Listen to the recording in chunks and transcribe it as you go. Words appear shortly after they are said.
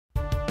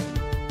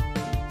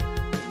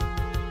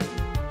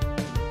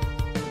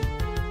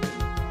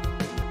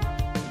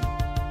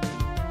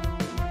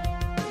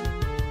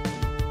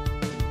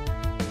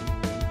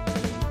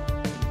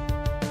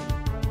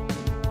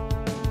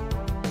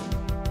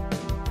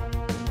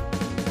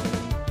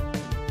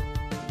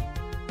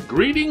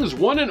Greetings,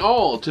 one and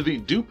all, to the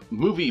Doop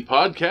Movie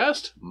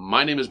Podcast.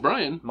 My name is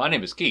Brian. My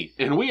name is Keith.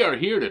 And we are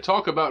here to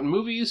talk about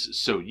movies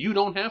so you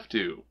don't have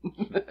to.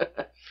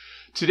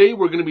 Today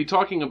we're going to be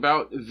talking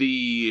about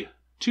the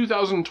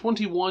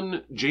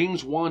 2021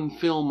 James Wan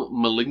film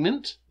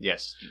Malignant.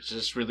 Yes,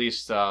 just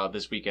released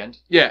this weekend.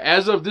 Yeah,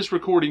 as of this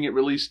recording, it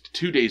released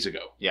 2 days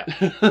ago. Yeah.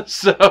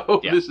 So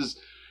yeah.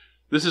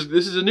 This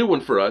is a new one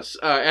for us.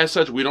 As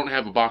such, we don't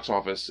have a box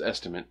office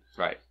estimate.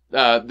 Right.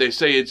 They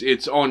say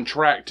it's on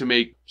track to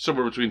make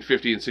somewhere between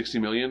 50 and 60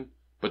 million,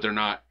 but they're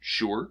not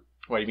sure.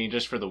 What, you mean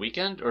just for the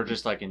weekend, or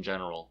just like in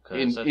general?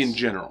 In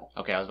general.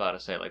 Okay, I was about to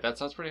say, like, that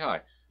sounds pretty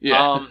high.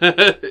 Yeah,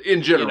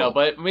 in general. You know,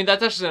 but, I mean,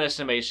 that's just an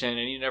estimation,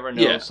 and you never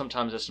know. Yeah.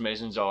 Sometimes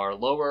estimations are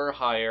lower or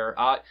higher.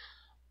 I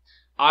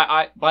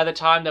by the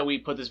time that we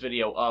put this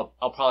video up,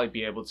 I'll probably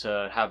be able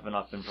to have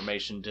enough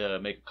information to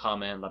make a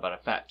comment about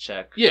a fact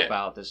check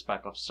about this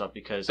box office stuff,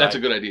 because that's a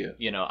good idea.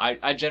 You know,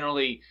 I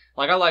generally,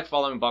 like, I like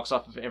following box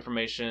office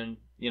information,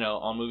 you know,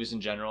 on movies in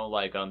general.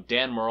 Like,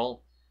 Dan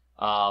Merle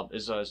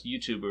is a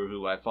YouTuber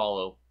who I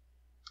follow,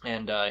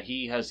 and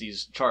he has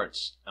these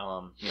charts,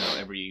 you know,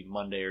 every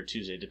Monday or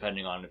Tuesday,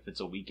 depending on if it's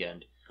a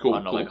weekend. Cool.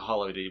 Like a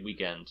holiday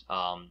weekend.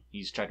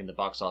 He's checking the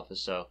box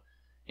office, so,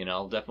 you know,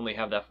 I'll definitely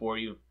have that for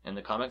you in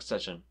the comment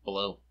section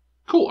below.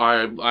 Cool.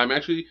 I'm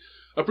actually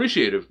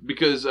appreciative,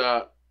 because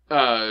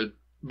by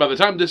the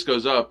time this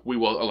goes up, we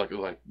will like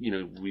you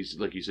know,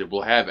 like you said,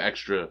 we'll have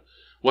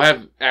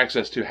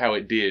access to how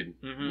it did,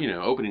 you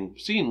know, opening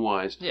scene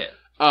wise. Yeah.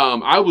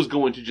 I was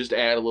going to just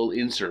add a little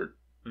insert,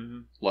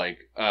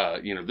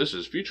 Mm-hmm. you know, this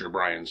is future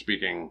Brian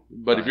speaking,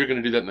 but if you're going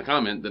to do that in the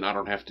comment, then I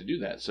don't have to do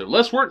that. So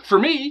less work for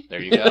me.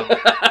 There you go.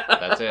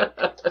 That's it.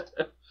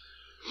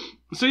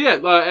 So yeah,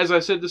 as I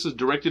said, this is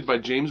directed by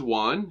James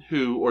Wan,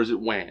 or is it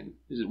Wan?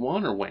 Is it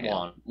Wan or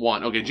Wan?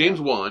 Wan. Okay, James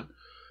Wan,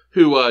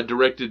 who wrote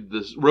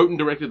and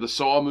directed the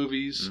Saw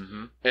movies,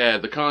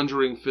 the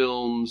Conjuring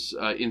films,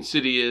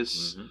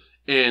 Insidious,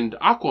 and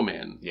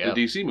Aquaman,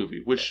 the DC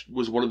movie, which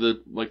was one of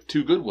the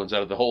two good ones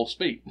out of the whole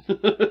spate.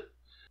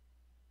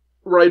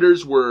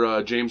 Writers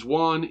were James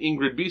Wan,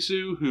 Ingrid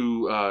Bisu,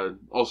 who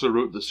also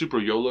wrote the Super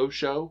YOLO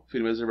show, if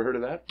anybody's ever heard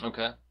of that.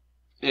 Okay.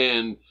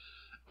 And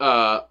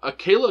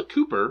Akela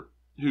Cooper,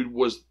 who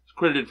was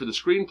credited for the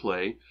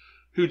screenplay,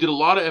 who did a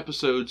lot of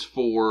episodes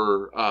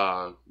for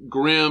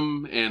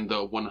Grimm and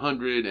The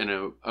 100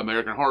 and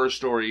American Horror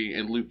Story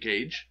and Luke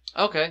Cage.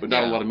 Okay. But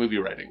not a lot of movie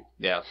writing.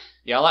 Yeah.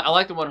 Yeah, I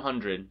like The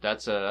 100.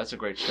 That's a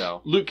great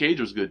show. Luke Cage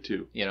was good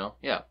too. You know,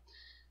 yeah.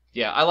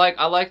 Yeah, I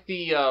like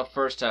the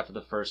first half of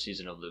the first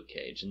season of Luke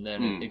Cage, and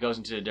then it goes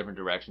into different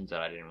directions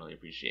that I didn't really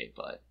appreciate,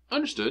 but...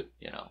 Understood.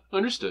 You know.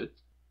 Understood.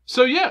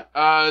 So yeah,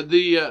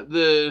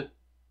 the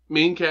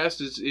main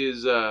cast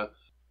is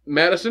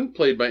Madison,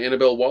 played by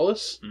Annabelle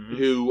Wallis,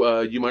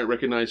 who you might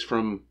recognize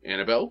from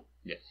Annabelle.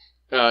 Yeah.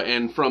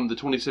 And from the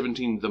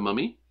 2017 The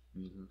Mummy.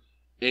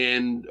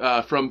 And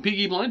from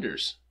Peaky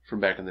Blinders from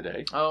back in the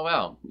day. Oh,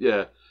 wow.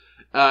 Yeah.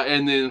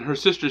 And then her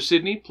sister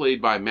Sydney,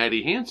 played by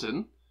Maddie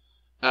Hansen,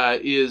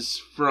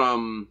 is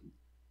from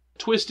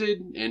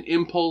Twisted and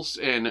Impulse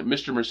and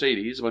Mr.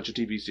 Mercedes, a bunch of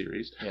TV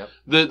series. Yep.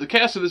 The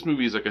cast of this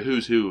movie is like a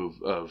who's who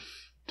of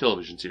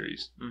television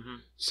series.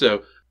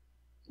 So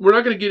we're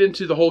not going to get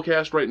into the whole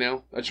cast right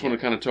now. I just want to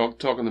kind of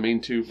talk on the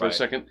main two for a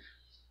second.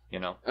 You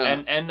know,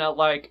 and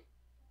like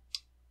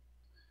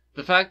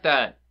the fact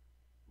that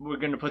we're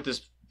going to put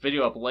this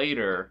video up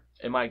later,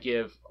 it might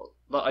give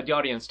the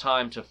audience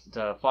time to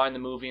find the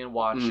movie and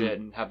watch it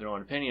and have their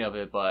own opinion of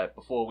it. But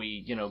before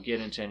we, you know, get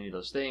into any of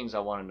those things, I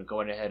wanted to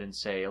go ahead and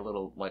say a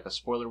little, like, a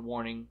spoiler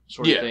warning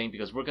sort of thing,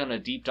 because we're going to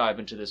deep dive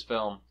into this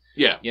film.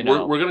 Yeah, you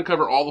know, we're going to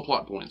cover all the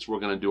plot points.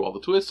 We're going to do all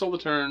the twists, all the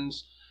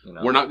turns. You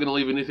know, we're not going to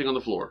leave anything on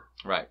the floor.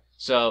 Right.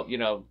 So, you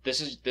know,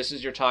 this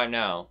is your time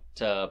now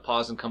to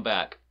pause and come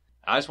back.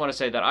 I just want to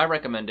say that I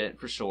recommend it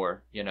for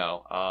sure. You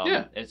know,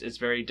 it's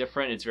very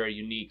different. It's very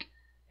unique,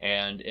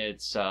 and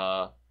it's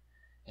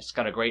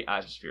got a great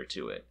atmosphere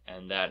to it,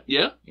 and that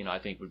you know, I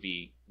think would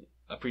be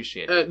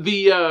appreciated.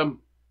 The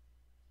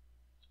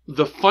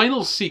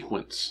final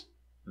sequence,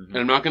 and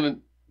I'm not going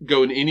to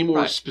go into any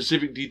more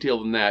specific detail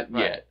than that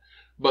yet,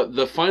 but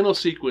the final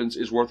sequence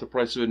is worth the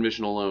price of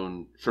admission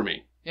alone for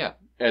me. Yeah,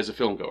 as a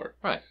film goer.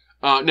 Right.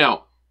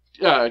 Now,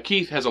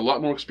 Keith has a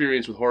lot more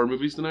experience with horror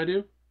movies than I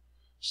do,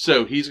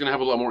 so he's going to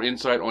have a lot more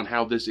insight on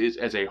how this is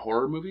as a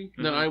horror movie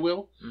than I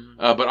will.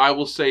 But I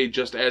will say,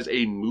 just as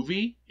a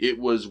movie, it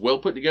was well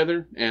put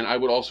together, and I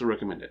would also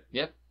recommend it.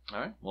 Yep. All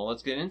right. Well,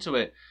 let's get into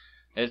it.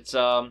 It's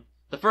the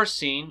first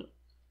scene.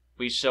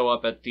 We show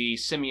up at the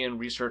Simeon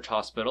Research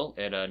Hospital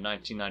at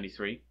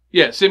 1993.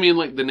 Yeah, Simeon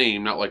like the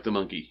name, not like the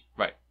monkey.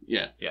 Right.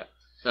 Yeah. Yeah.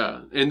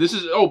 And this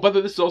is by the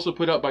way, this is also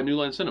put out by New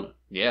Line Cinema.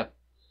 Yeah.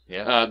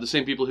 Yeah. The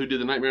same people who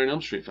did the Nightmare on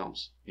Elm Street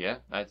films. Yeah.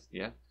 It's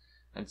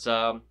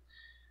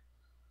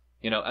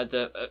you know, at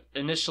the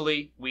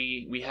initially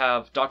we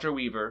have Dr.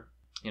 Weaver,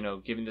 you know,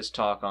 giving this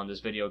talk on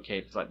this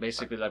videotape. It's like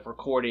basically like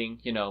recording,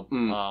 you know,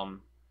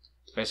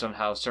 based on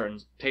how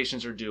certain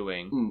patients are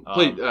doing.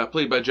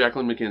 Played by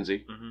Jacqueline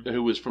McKenzie,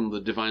 who was from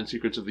the Divine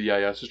Secrets of the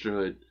Yaya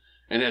Sisterhood,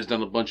 and has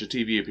done a bunch of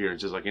TV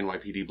appearances like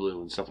NYPD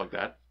Blue and stuff like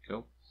that.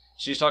 Cool.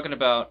 She's talking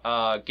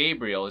about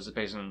Gabriel is the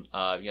patient.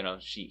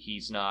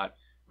 He's not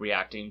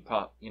reacting,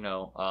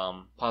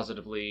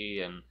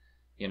 positively, and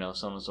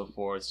so on and so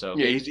forth. So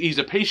yeah, he's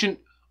a patient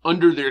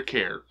under their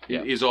care.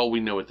 Yeah. Is all we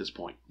know at this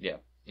point. Yeah,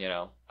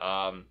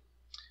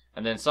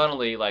 and then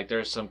suddenly like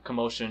there's some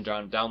commotion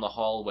down the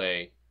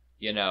hallway,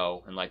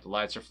 and like the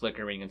lights are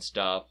flickering and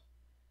stuff,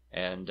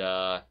 and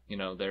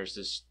there's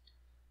this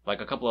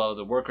like a couple of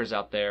the workers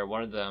out there.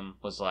 One of them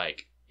was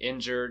like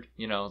injured,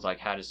 like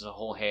had his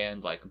whole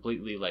hand like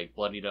completely like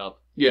bloodied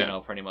up,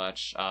 pretty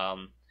much.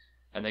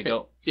 And they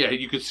go, yeah,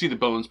 you could see the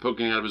bones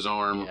poking out of his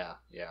arm.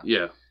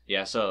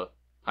 Yeah. So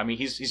I mean,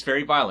 he's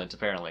very violent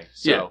apparently.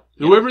 So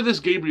whoever this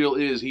Gabriel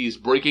is, he's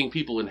breaking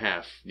people in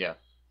half. Yeah.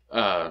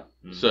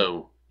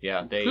 So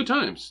good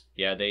times.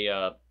 Yeah, they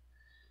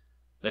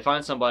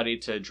find somebody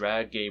to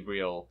drag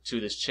Gabriel to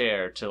this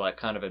chair to like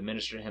kind of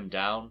administer him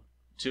down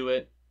to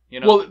it.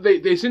 Well,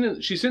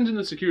 she sends in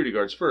the security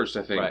guards first,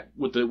 I think, right,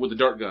 with the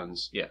dart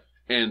guns. Yeah.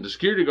 And the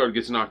security guard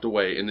gets knocked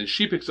away, and then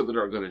she picks up the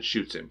dart gun and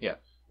shoots him. Yeah.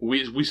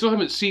 We still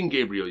haven't seen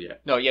Gabriel yet.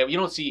 No, yeah, you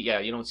don't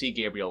see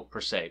Gabriel per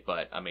se,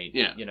 but I mean,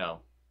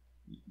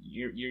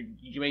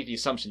 you make the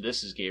assumption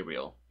this is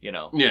Gabriel,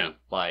 Yeah.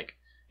 Like,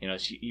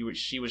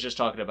 she was just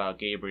talking about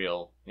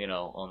Gabriel,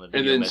 on the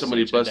video. And then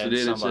somebody busted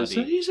in and says,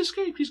 he's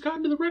escaped, he's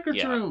gotten to the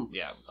records room.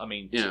 Yeah, I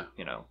mean,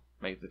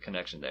 make the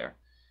connection there.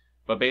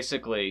 But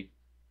basically,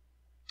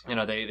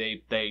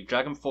 they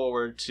drag him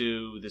forward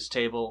to this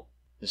table,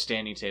 the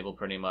standing table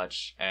pretty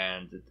much,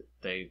 and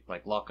they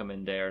like lock him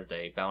in there,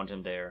 they bound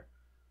him there.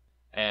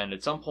 And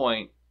at some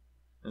point,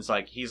 it's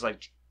like he's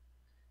like,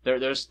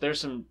 there's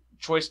some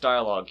choice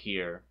dialogue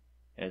here.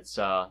 It's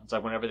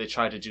like whenever they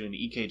try to do an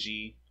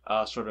EKG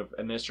sort of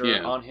administer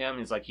on him,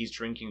 it's like he's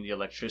drinking the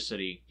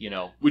electricity.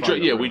 We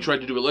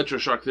tried to do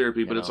electroshock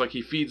therapy, but it's like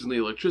he feeds in the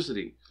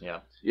electricity. Yeah.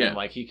 And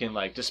like he can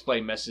like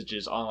display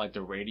messages on like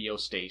the radio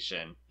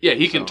station. Yeah,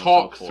 he can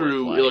talk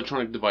through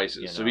electronic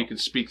devices, so he can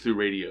speak through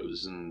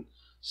radios and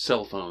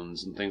cell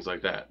phones and things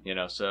like that.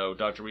 So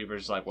Dr.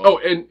 Weaver's like, well... Oh,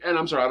 and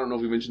I'm sorry, I don't know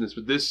if we mentioned this,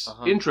 but this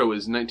intro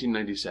is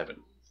 1997.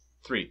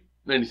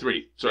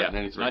 93. Sorry,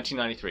 93.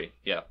 1993,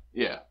 yeah.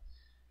 Yeah.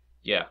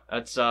 Yeah,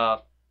 that's,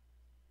 after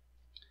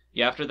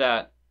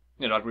that,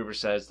 Dr. Weaver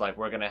says, like,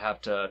 we're going to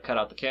have to cut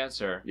out the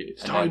cancer. Yeah,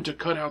 it's time to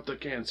cut out the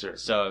cancer.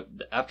 So,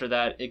 after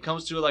that, it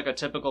comes to, like, a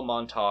typical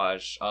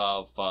montage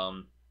of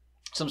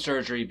some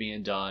surgery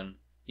being done.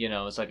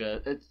 It's like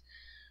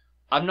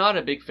I'm not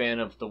a big fan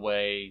of the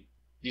way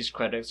these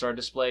credits are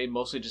displayed,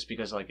 mostly just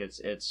because like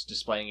it's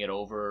displaying it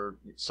over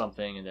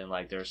something, and then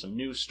like there's some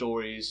news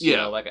stories.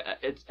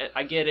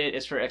 I get it.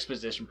 It's for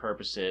exposition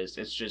purposes.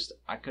 It's just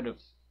I could have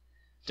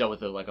dealt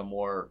with it like a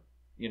more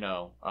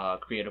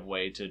creative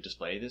way to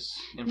display this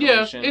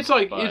information. Yeah, it's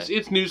like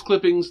it's news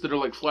clippings that are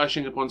like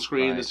flashing up on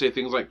screen that say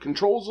things like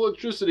controls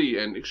electricity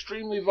and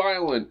extremely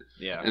violent,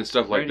 and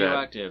stuff like that,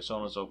 radioactive, so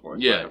on and so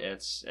forth. Yeah, but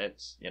it's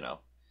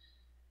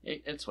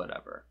It's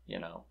whatever,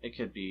 It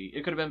could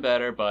have been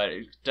better, but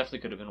it definitely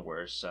could have been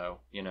worse.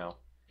 So, Yeah.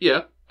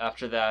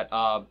 After that,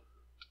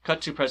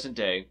 cut to present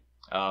day.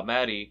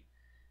 Maddie,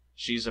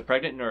 she's a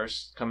pregnant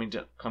nurse coming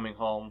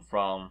home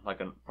from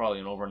like probably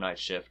an overnight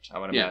shift. I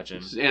would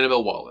imagine. This is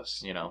Annabelle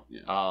Wallace.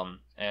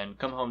 And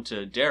come home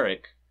to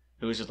Derek,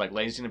 who's just like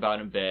lazing about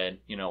in bed,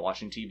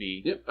 watching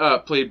TV.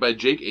 Yep. Played by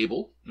Jake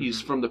Abel.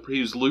 He's he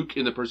was Luke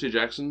in the Percy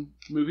Jackson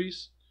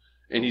movies,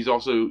 and he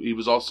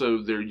was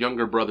also their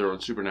younger brother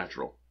on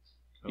Supernatural.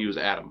 He was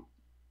Adam.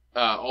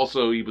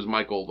 Also, he was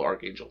Michael the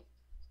Archangel.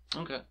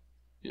 Okay.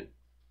 Yeah.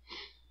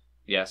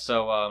 Yeah,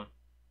 so,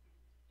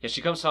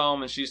 she comes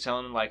home and she's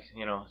telling, like,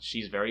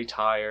 she's very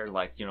tired.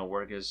 Like,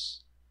 work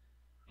is,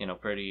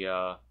 pretty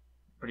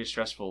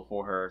stressful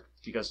for her.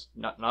 Because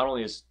not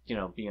only is,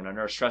 being a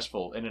nurse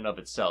stressful in and of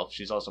itself,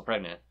 she's also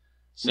pregnant.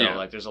 So,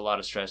 like, there's a lot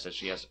of stress that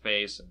she has to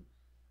face.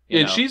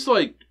 And she's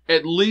like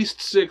at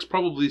least 6,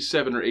 probably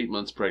 7 or 8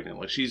 months pregnant.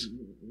 Like she's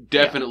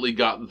definitely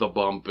got the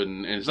bump,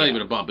 and it's not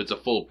even a bump; it's a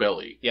full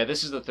belly. Yeah,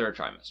 this is the 3rd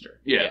trimester.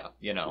 Yeah.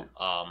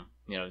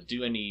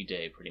 Due any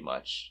day, pretty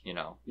much.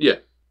 Yeah.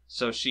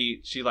 So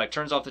she like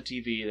turns off the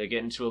TV. They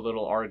get into a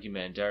little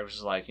argument. Derek's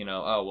just like,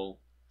 oh well,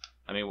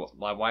 I mean,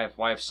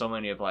 why have so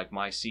many of like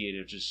my seed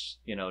have just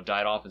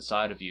died off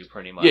inside of you,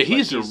 pretty much? Yeah,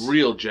 he's a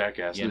real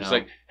jackass. It's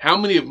like, how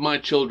many of my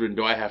children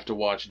do I have to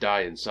watch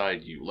die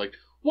inside you? Like.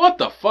 What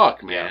the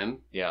fuck, man?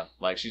 Yeah.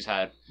 Like she's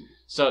had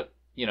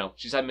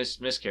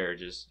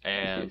miscarriages,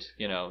 and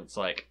it's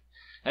like,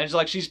 and it's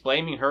like she's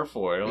blaming her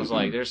for it. It was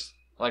like there's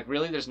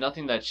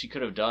nothing that she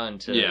could have done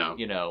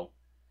to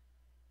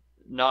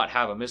not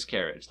have a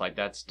miscarriage. Like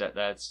that's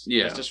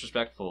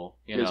disrespectful.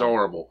 It's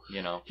horrible.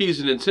 He's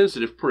an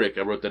insensitive prick.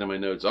 I wrote that in my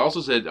notes. I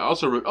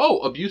also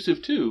wrote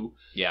abusive too.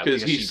 Yeah,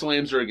 because he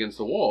slams her against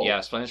the wall.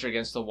 Yeah, slams her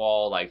against the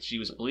wall. Like she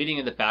was bleeding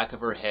in the back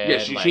of her head.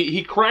 Yeah,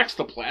 he cracks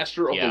the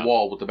plaster of the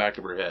wall with the back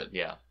of her head.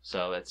 Yeah,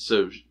 so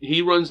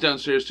he runs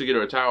downstairs to get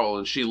her a towel,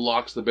 and she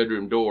locks the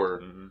bedroom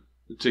door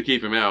to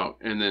keep him out,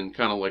 and then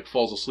kind of like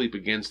falls asleep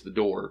against the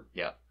door.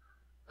 Yeah.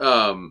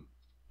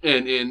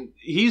 And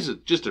he's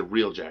just a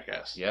real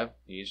jackass. Yeah,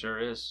 he sure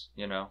is.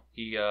 You know,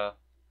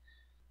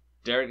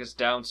 Derek is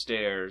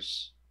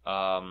downstairs,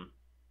 and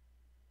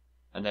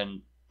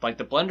then, like,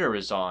 the blender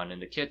is on in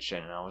the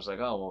kitchen, and I was like,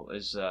 oh, well,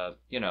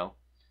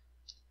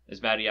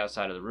 is Maddie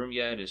outside of the room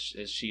yet? Is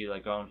she,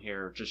 like, on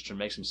here just to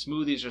make some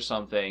smoothies or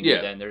something? Yeah.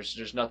 And then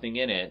there's nothing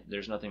in it.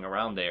 There's nothing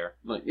around there.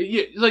 Like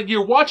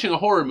you're watching a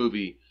horror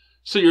movie,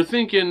 so you're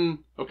thinking,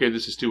 okay,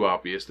 this is too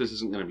obvious. This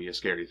isn't going to be a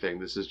scary thing.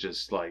 This is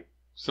just, like,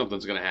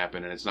 something's going to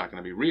happen, and it's not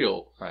going to be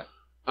real. Right.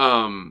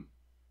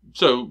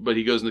 But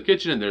he goes in the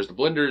kitchen, and there's the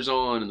blenders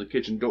on, and the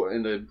kitchen door,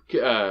 and the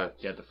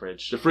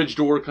fridge. The fridge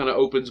door kind of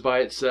opens by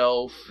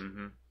itself.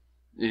 Mm-hmm.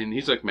 And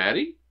he's like,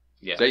 Maddie?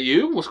 Yeah. Is that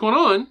you? What's going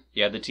on?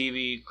 Yeah, the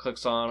TV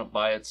clicks on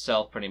by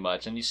itself pretty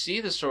much. And you see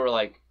this sort of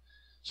like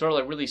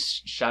really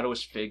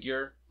shadowish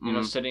figure, you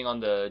know, sitting on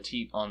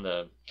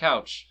the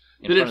couch.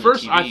 That at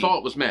first I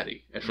thought was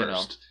Maddie, at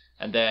first.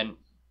 And then,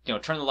 you know,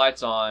 turn the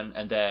lights on,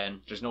 and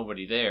then there's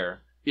nobody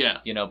there. Yeah.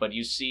 You know, but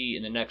you see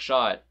in the next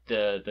shot,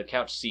 the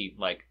couch seat,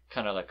 like,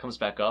 kind of, like, comes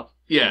back up.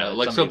 Yeah, you know,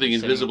 like something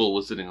invisible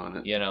was sitting on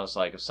it. You know, it's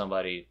like if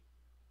somebody,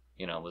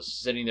 you know, was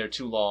sitting there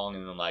too long,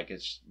 and then, like,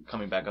 it's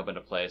coming back up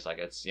into place. Like,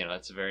 it's, you know,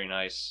 it's a very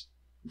nice...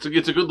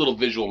 It's a good little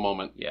visual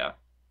moment. Yeah.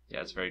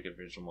 Yeah, it's a very good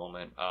visual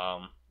moment.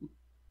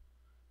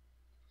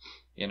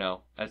 You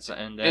know, that's...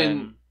 And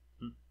then...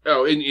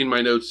 in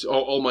my notes,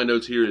 all my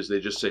notes here is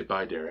they just say,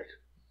 bye, Derek.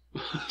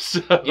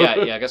 So. Yeah,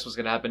 I guess what's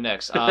going to happen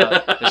next.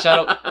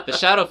 The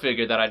shadow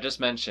figure that I just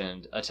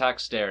mentioned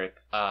attacks Derek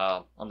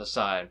on the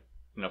side,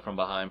 you know, from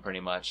behind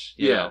pretty much.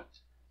 You know?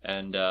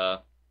 And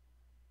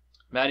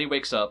Maddie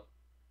wakes up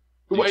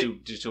due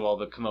to all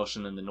the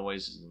commotion and the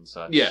noises and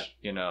such. Yeah.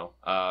 You know,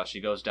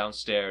 she goes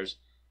downstairs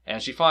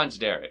and she finds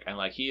Derek, and,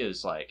 like, he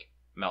is, like,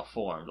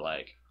 malformed,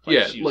 like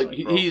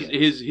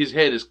his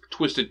head is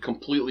twisted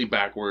completely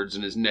backwards,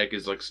 and his neck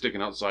is, like,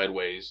 sticking out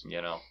sideways.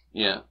 You know.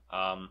 Yeah.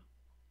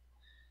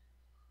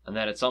 And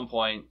then at some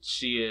point,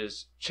 she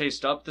is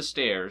chased up the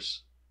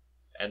stairs,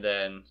 and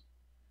then,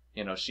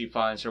 you know, she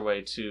finds her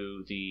way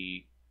to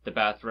the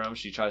bathroom.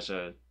 She tries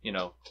to, you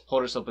know,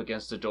 hold herself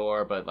against the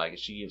door, but, like,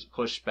 she is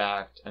pushed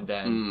back, and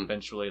then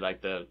eventually,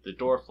 like, the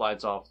door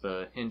flies off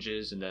the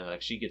hinges, and then,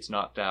 like, she gets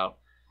knocked out.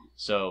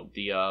 So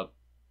the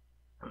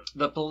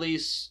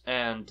police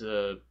and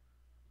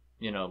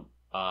you know,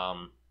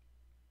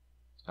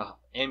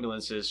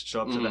 ambulances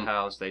show up to the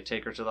house. They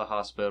take her to the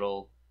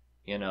hospital.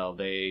 You know,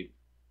 they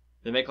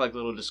make, like,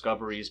 little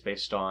discoveries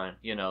based on,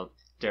 you know,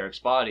 Derek's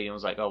body, and it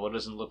was like, oh, well, it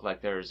doesn't look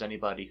like there's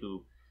anybody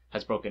who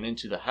has broken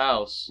into the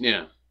house.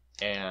 Yeah.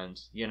 And,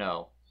 you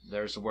know,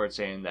 there's a word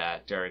saying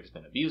that Derek has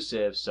been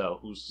abusive, so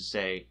who's to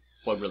say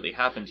what really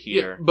happened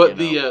here? Yeah, but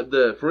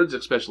the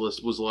forensic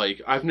specialist was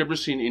like, I've never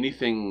seen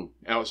anything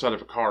outside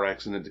of a car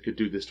accident that could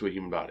do this to a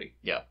human body.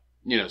 Yeah.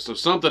 You know, so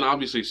something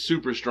obviously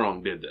super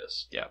strong did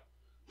this. Yeah.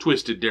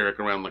 Twisted Derek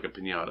around like a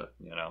piñata.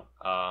 You know,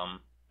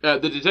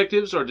 the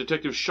detectives are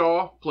Detective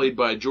Shaw, played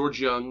by George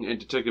Young, and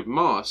Detective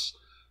Moss,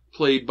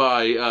 played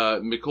by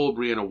Nicole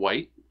Brianna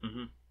White.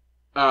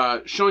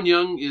 Mm-hmm. Sean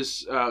Young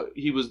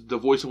he was the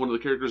voice of one of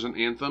the characters in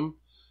Anthem,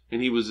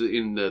 and he was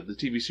in the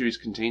TV series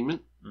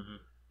Containment. Mm-hmm.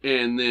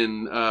 And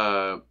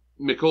then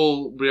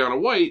Nicole Brianna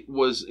White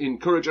was in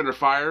Courage Under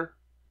Fire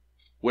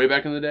way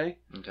back in the day.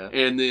 Okay.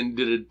 And then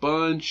did a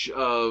bunch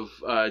of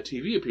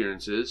TV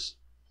appearances.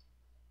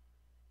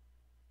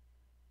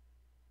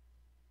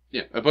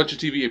 Yeah, a bunch of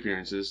TV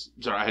appearances.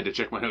 Sorry, I had to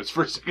check my notes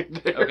for a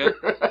second there. Okay,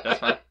 that's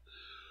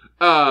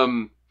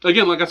fine.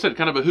 Again, like I said,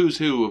 kind of a who's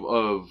who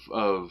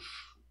of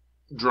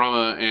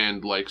drama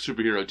and, like,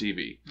 superhero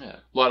TV. Yeah.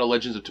 A lot of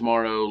Legends of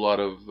Tomorrow, a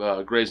lot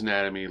of Grey's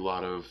Anatomy, a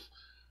lot of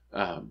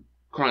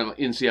crime,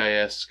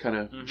 NCIS kind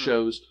of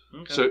shows.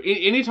 Okay. So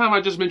anytime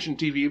I just mention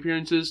TV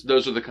appearances,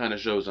 those are the kind of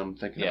shows I'm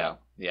thinking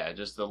about. Yeah,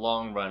 just the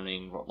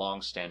long-running,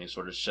 long-standing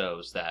sort of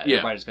shows that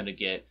everybody's going to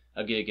get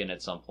a gig in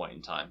at some point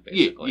in time,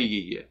 basically.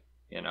 Yeah.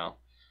 You know,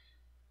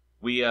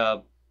 we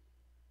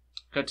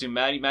cut to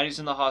Maddie. Maddie's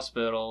in the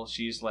hospital.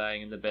 She's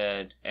laying in the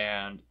bed,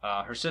 and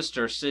her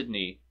sister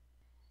Sydney,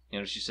 you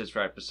know, she sits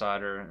right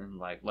beside her and,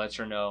 like, lets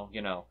her know,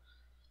 you know,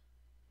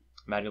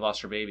 Maddie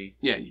lost her baby.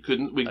 Yeah, they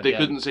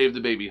couldn't save the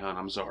baby, hon.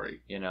 I'm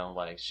sorry. You know,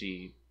 like,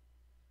 she,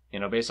 you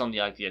know, based on the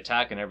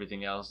attack and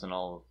everything else and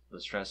all the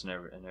stress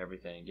and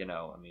everything, you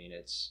know, I mean,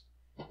 it's,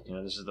 you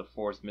know, this is the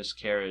 4th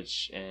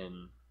miscarriage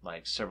in,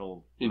 like,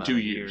 several... In 2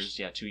 years.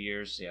 Yeah, 2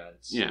 years. Yeah.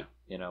 Yeah.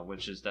 You know,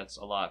 that's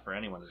a lot for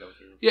anyone to go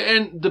through. Yeah,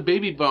 and the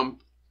baby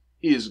bump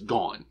is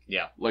gone.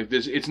 Yeah. Like,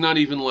 it's not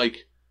even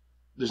like...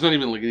 There's not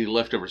even, like, any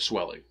leftover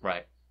swelling.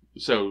 Right.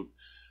 So,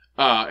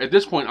 at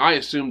this point, I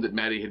assumed that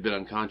Maddie had been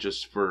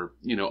unconscious for,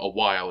 you know, a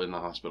while in the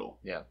hospital.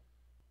 Yeah.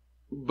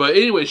 But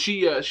anyway,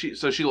 she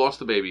lost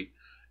the baby,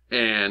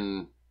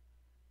 and...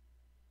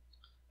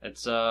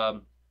 It's,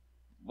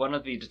 one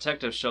of the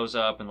detectives shows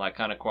up and, like,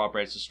 kind of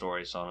corroborates the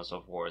story, so on and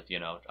so forth, you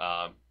know,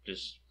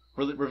 just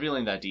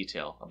revealing that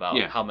detail about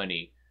how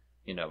many,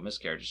 you know,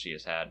 miscarriages she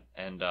has had.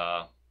 And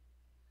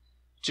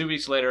 2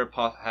 weeks later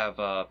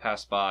have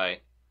passed by,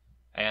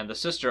 and the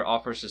sister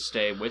offers to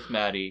stay with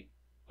Maddie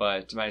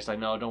But Maddie's like,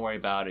 no, don't worry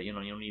about it. You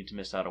don't need to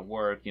miss out on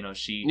work.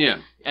 She... Yeah.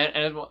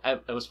 And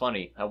it was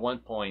funny. At one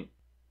point,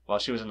 while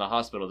she was in the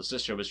hospital, the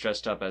sister was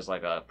dressed up as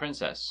like a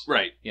princess.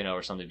 Right.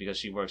 Or something, because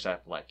she works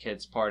at like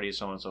kids' parties,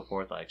 so on and so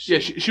forth. Like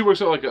she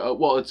works at like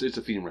it's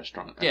a theme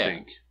restaurant, I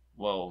think.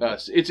 Well...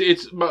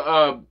 it's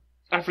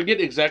I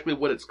forget exactly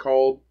what it's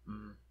called,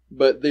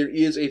 but there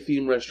is a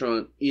theme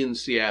restaurant in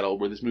Seattle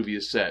where this movie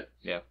is set.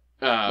 Yeah.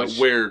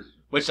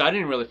 Which I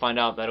didn't really find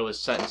out that it was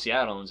set in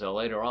Seattle until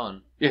later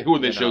on. Yeah,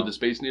 when they showed the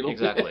Space Needle.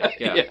 Exactly.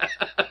 Yeah.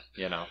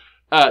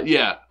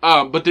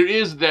 But there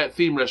is that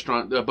theme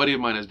restaurant. A buddy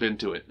of mine has been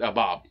to it.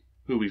 Bob,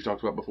 who we've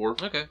talked about before.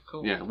 Okay,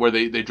 cool. Yeah, where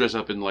they dress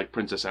up in like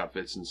princess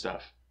outfits and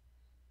stuff,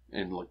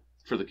 and like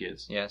for the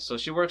kids. Yeah, so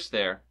she works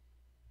there.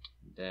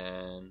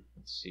 Then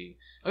let's see.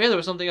 Oh yeah, there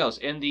was something else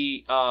in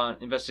the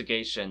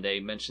investigation. They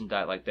mentioned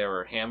that like there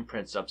were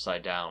handprints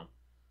upside down,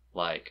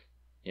 like.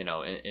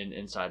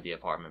 Inside the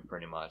apartment,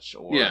 pretty much,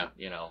 or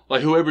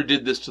like whoever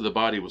did this to the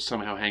body was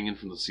somehow hanging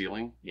from the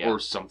ceiling, or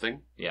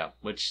something. Yeah,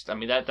 which I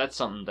mean that's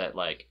something that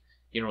like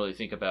you don't really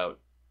think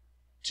about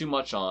too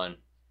much on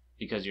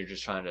because you're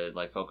just trying to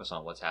like focus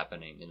on what's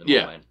happening in the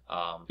moment.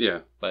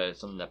 But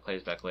it's something that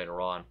plays back later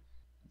on.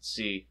 Let's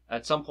see.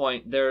 At some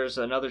point, there's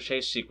another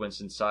chase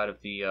sequence inside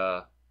of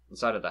the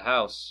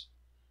house,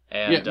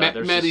 and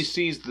Maddie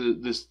sees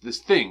this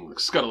thing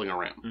like, scuttling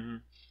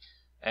around,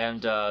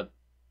 and.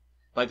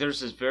 Like there's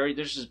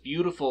this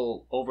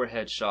beautiful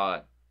overhead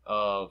shot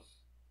of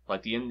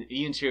like the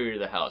interior of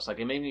the house. Like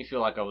it made me feel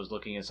like I was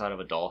looking inside of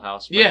a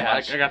dollhouse. Yeah,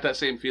 I got that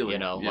same feeling.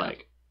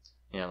 Like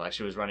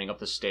she was running up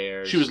the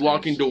stairs. She was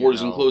locking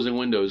doors and closing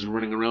windows and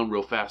running around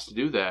real fast to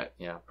do that.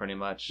 Yeah, pretty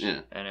much. Yeah,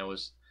 and it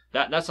was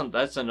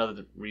that's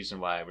another reason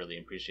why I really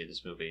appreciate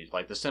this movie.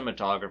 Like the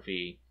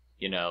cinematography,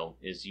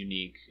 is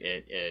unique.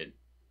 It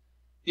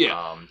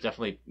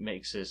definitely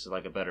makes this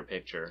like a better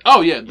picture.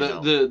 Oh yeah,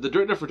 the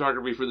director of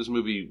photography for this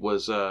movie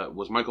was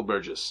Michael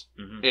Burgess,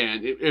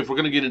 and if we're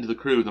gonna get into the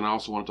crew, then I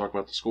also want to talk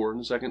about the score in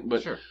a second.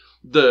 But sure.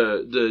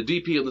 the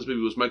DP on this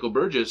movie was Michael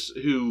Burgess,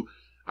 who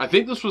I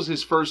think this was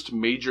his first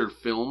major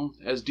film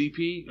as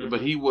DP, but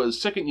he was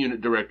second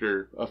unit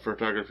director of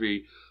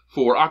photography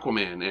for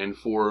Aquaman and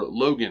for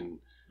Logan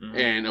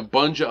and a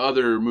bunch of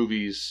other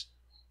movies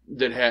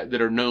that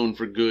are known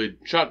for good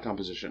shot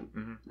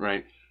composition,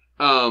 right?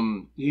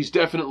 He's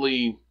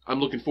definitely, I'm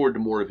looking forward to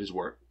more of his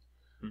work.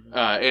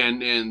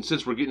 And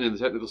since we're getting into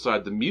the technical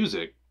side, the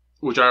music,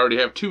 which I already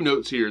have 2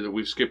 notes here that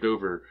we've skipped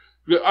over.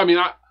 I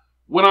mean,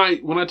 when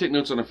I take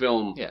notes on a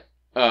film,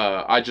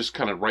 I just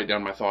kind of write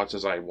down my thoughts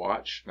as I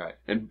watch. Right.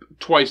 And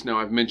twice now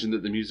I've mentioned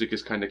that the music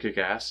is kind of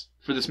kick-ass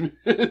for this.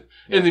 And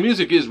the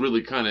music is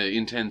really kind of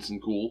intense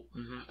and cool.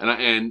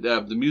 And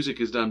the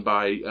music is done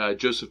by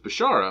Joseph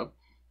Bishara,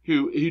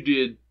 who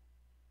did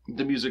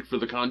the music for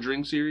the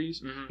Conjuring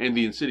series and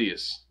the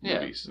Insidious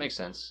movies. Makes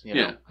sense.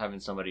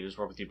 Having somebody who's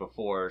worked with you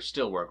before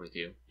still work with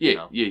you.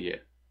 Yeah.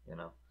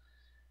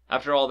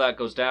 After all that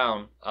goes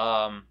down,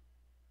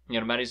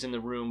 Maddie's in the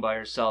room by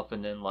herself,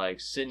 and then like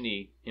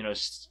Sydney,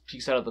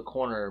 peeks out of the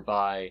corner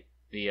by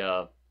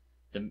the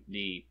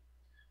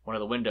one of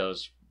the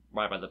windows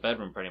right by the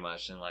bedroom, pretty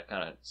much, and like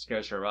kind of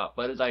scares her up.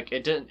 But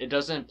it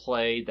doesn't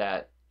play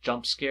that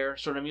jump scare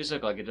sort of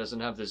music. Like it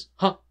doesn't have this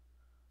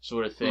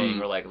sort of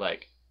thing, or like.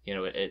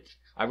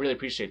 I really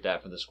appreciate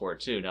that for the score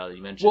too. Now that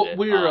you mentioned it,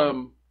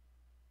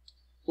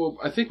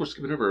 I think we're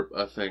skipping over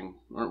a thing,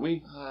 aren't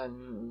we?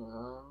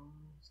 No,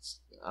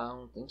 I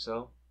don't think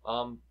so.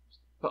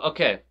 But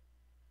okay,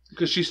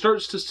 because she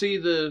starts to see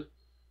the,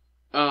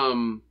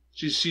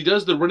 she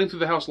does the running through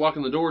the house,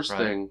 locking the doors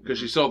thing because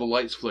she saw the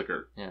lights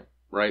flicker. Yeah,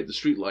 right, the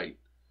street light.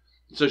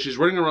 So she's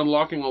running around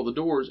locking all the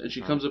doors, and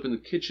she comes up in the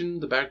kitchen,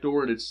 the back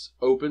door, and it's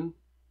open.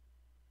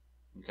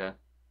 Okay.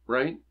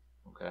 Right.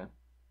 Okay.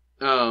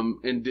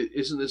 And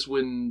isn't this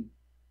when...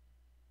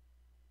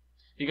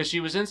 Because she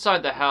was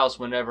inside the house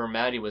whenever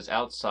Maddie was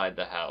outside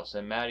the house,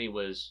 and Maddie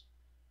was,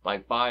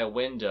 like, by a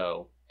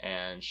window,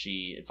 and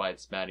she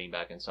invites Maddie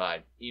back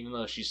inside. Even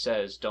though she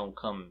says, don't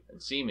come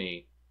and see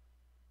me,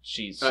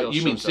 she still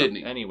you mean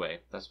Sydney.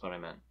 Anyway, that's what I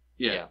meant.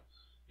 Yeah.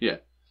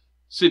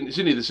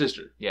 Sydney the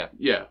sister. Yeah.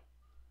 Yeah.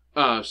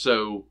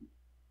 So...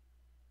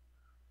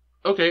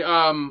 Okay,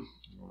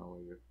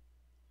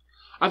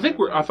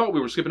 I thought we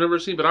were skipping over a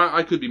scene, but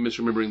I could be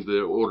misremembering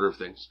the order of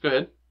things. Go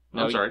ahead.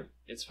 No, I'm sorry.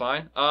 It's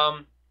fine.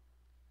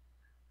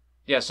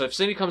 Yeah, so if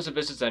Cindy comes and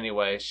visits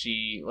anyway,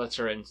 she lets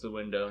her into the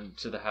window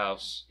into the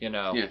house,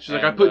 Yeah, she's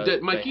like, I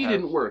put my key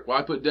didn't work. Well,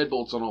 I put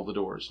deadbolts on all the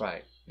doors.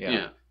 Right.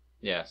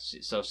 Yeah.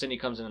 So Cindy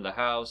comes into the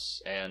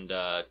house, and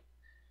they're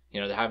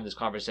having this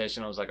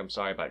conversation. I was like, I'm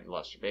sorry about you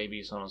lost your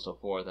baby, so on and so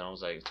forth. And I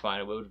was like, it's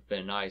fine. It would have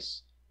been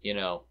nice,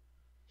 to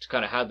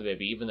kind of have the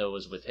baby, even though it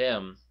was with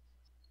him.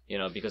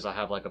 Because I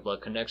have like a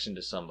blood connection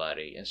to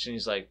somebody. And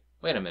she's like,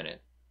 wait a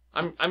minute,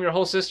 I'm your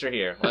whole sister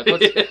here. Like,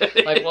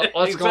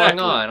 what's going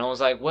on? And I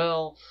was like,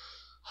 well,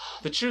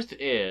 the truth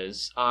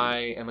is,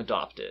 I am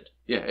adopted.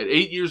 Yeah, at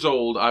 8 years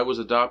old, I was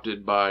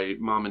adopted by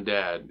mom and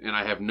dad, and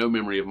I have no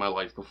memory of my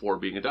life before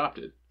being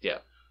adopted. Yeah.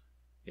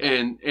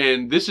 Yeah.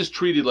 And this is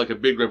treated like a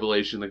big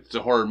revelation, like it's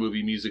a horror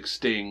movie music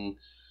sting.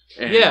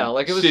 And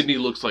like it was, Sydney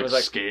looks like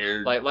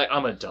scared. Like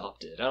I'm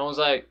adopted. And I was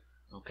like,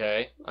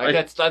 okay.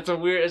 That's a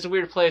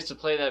weird place to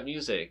play that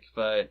music,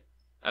 but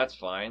that's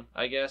fine,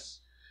 I guess.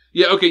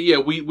 Yeah, okay, yeah,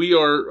 we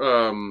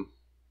are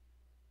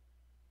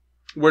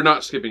we're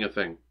not skipping a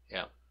thing.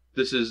 Yeah.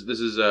 This is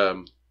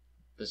the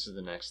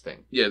next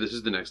thing. Yeah, this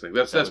is the next thing.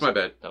 That's my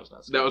bad. That was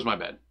not skipped. That was my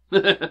bad.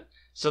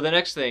 So the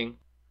next thing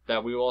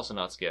that we will also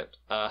not skip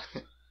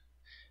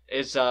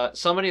is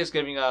somebody is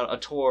giving out a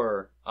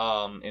tour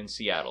in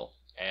Seattle.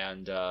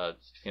 And,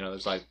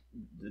 there's like,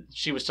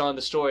 she was telling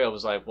the story. I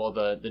was like, well,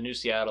 the new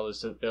Seattle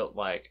is built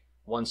like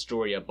one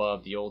story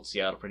above the old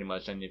Seattle pretty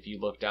much. And if you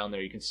look down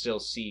there, you can still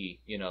see,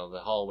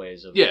 the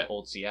hallways of the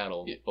old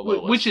Seattle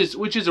below which is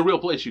a real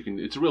place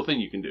it's a real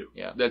thing you can do.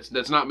 Yeah.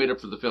 That's not made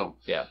up for the film.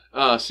 Yeah.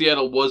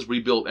 Seattle was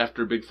rebuilt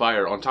after a big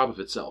fire on top of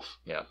itself.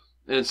 Yeah.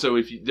 And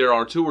so there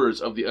are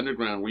tours of the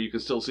underground where you can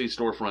still see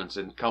storefronts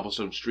and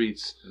cobblestone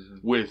streets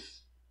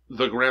with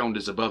the ground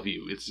is above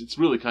you. It's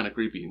really kind of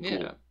creepy and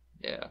cool.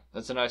 Yeah,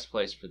 that's a nice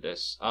place for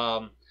this.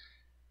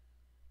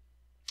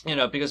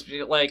 Because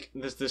like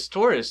this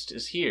tourist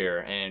is here,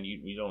 and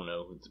you don't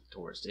know who the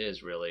tourist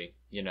is really.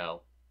 An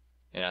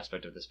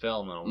aspect of this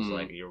film, and it was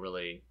like you're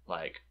really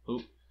like,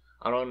 who?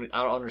 I don't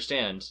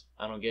understand.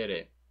 I don't get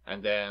it.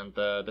 And then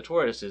the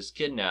tourist is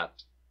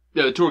kidnapped.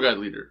 Yeah, the tour guide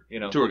leader.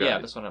 Tour guide. Yeah,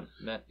 that's what I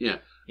meant. Yeah.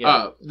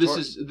 This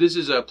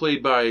is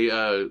played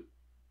by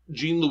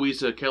Jean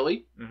Louisa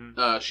Kelly.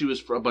 Mm-hmm. She was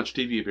for a bunch of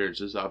TV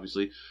appearances,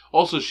 obviously.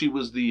 Also, she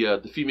was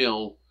the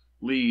female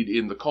lead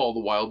in the Call of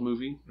the Wild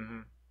movie. Mm-hmm.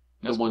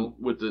 The one cool.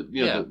 With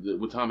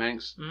with Tom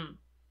Hanks.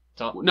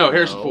 Mm-hmm.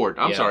 Harrison Ford.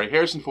 I'm sorry,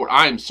 Harrison Ford.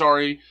 I am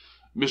sorry,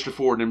 Mr.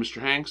 Ford and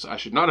Mr. Hanks. I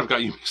should not have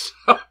got you mixed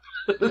up.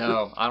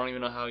 No, I don't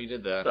even know how you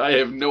did that. I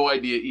have no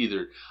idea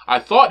either. I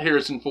thought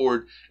Harrison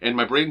Ford, and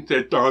my brain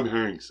said Tom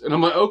Hanks, and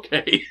I'm like,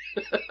 okay.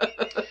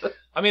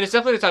 I mean, it's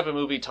definitely the type of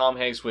movie Tom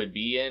Hanks would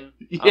be in,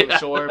 I'm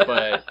sure,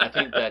 but I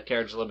think that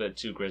character's a little bit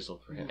too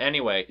grizzled for him.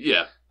 Anyway.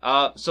 Yeah.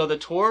 So the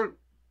tour,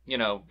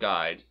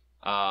 guide,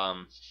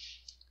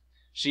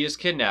 she is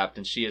kidnapped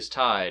and she is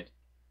tied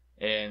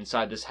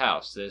inside this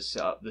house, this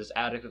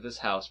attic of this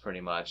house,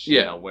 pretty much.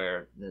 Yeah.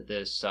 Where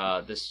this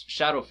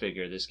shadow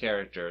figure, this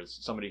character,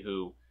 somebody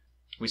who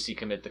we see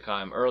commit the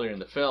crime earlier in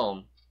the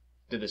film,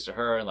 did this to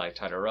her and like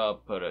tied her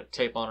up, put a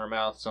tape on her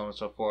mouth, so on and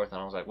so forth. And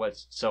I was like, why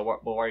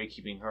are you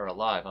keeping her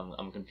alive?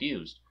 I'm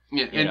confused.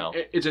 Yeah,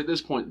 it's at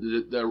this point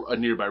that a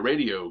nearby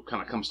radio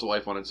kind of comes to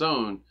life on its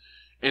own,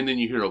 and then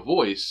you hear a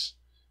voice,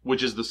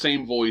 which is the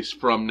same voice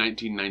from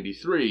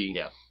 1993.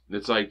 Yeah,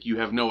 it's like, you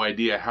have no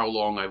idea how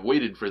long I've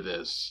waited for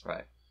this.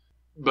 Right.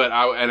 But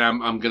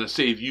I'm gonna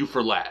save you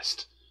for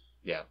last.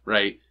 Yeah.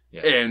 Right.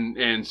 Yeah.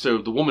 And so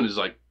the woman is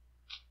like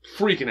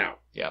freaking out.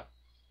 Yeah.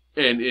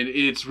 And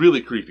it's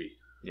really creepy.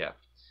 Yeah.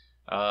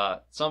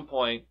 At some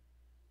point,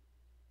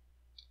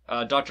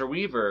 Dr.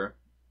 Weaver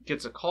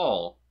gets a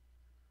call,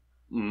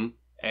 and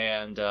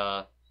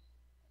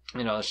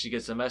she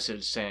gets a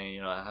message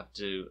saying, I have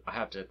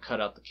to cut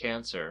out the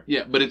cancer.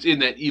 Yeah, but it's in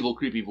that evil,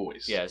 creepy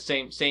voice. Yeah,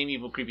 same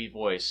evil, creepy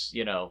voice,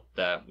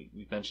 that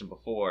we mentioned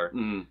before.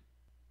 Mm.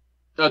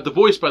 The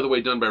voice, by the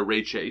way, done by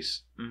Ray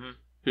Chase,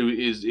 who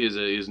is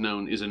a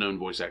known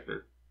voice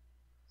actor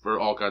for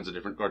all kinds of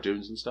different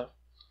cartoons and stuff.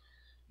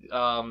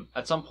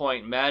 At some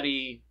point,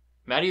 Maddie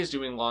is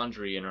doing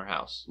laundry in her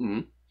house,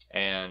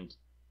 and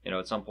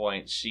at some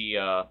point she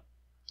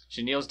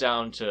kneels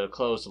down to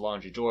close the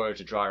laundry drawer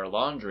to dry her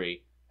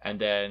laundry, and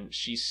then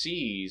she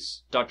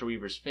sees Dr.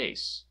 Weaver's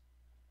face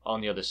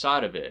on the other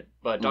side of it,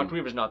 but Dr.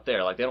 Weaver's not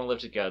there. Like, they don't live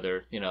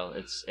together.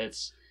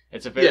 It's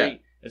a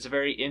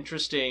very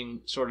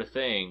interesting sort of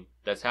thing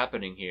that's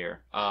happening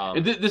here.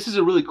 And this is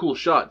a really cool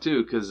shot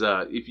too, because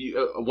if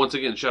you once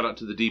again, shout out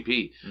to the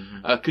DP,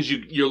 because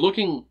you're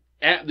looking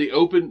at the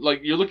open,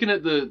 like you're looking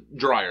at the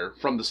dryer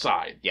from the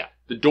side. Yeah.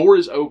 The door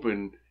is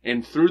open,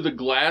 and through the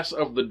glass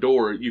of the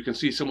door, you can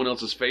see someone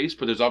else's face,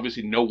 but there's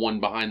obviously no one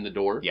behind the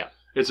door. Yeah.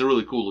 It's a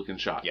really cool looking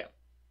shot. Yeah.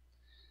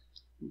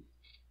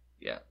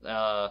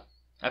 Yeah.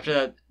 After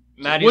that,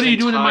 Maddie's what are you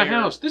doing in my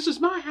house? This is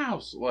my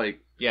house.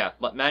 Like. Yeah,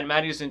 but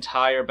Maddie's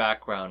entire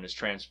background is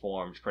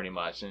transformed pretty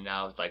much, and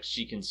now like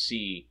she can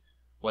see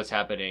what's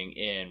happening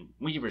in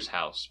Weaver's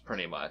house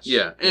pretty much.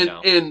 Yeah,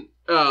 and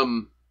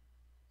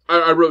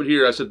I wrote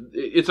here, I said,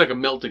 it's like a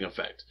melting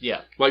effect.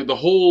 Yeah. Like, the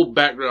whole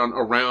background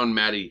around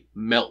Maddie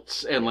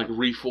melts and, like,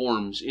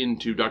 reforms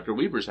into Dr.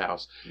 Weaver's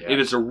house. Yeah. And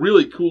it's a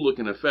really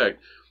cool-looking effect.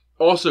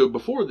 Also,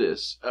 before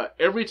this,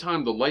 every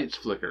time the lights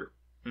flicker,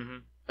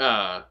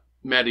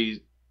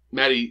 Maddie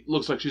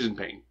looks like she's in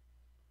pain.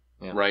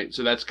 Yeah. Right?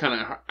 So that's kind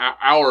of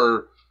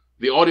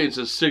the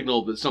audience's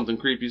signal that something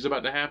creepy is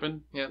about to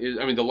happen. Yeah.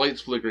 I mean, the lights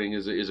flickering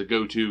is a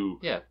go-to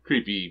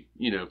creepy,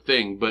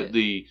 thing. But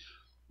the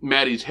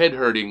Maddie's head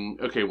hurting,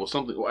 okay, well,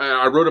 something...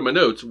 I wrote in my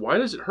notes, why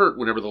does it hurt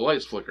whenever the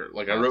lights flicker?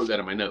 Like, I wrote that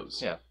in my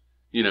notes. Yeah.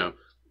 And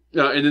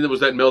then there was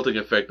that melting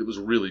effect that was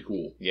really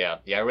cool. Yeah.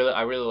 Yeah,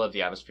 I really love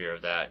the atmosphere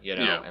of that,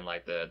 and,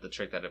 like, the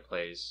trick that it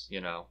plays,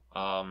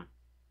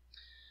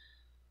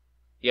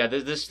 Yeah,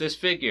 this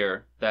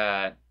figure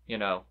that, you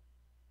know,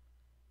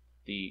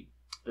 the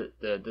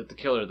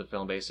killer of the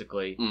film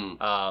basically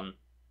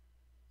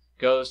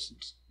goes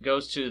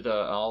to the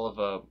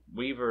Olive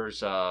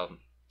Weaver's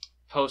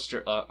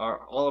poster,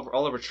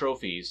 all of her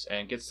trophies,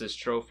 and gets this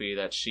trophy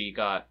that she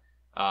got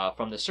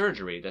from the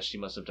surgery that she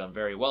must have done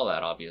very well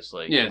at,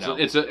 obviously. Yeah,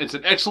 it's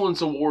an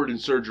excellence award in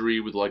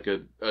surgery with like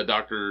a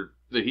doctor,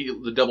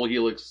 the double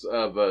helix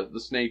of the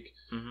snake,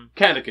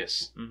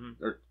 catechus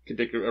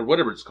or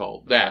whatever it's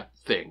called, that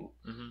thing.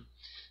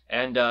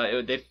 And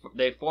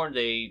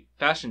they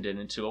fashioned it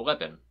into a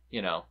weapon,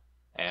 you know,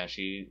 and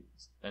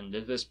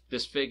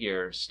this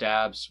figure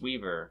stabs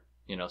Weaver,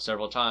 you know,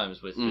 several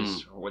times with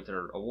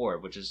her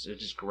award, which is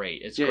just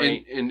great. It's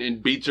great,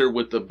 and beats her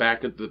with the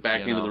back end of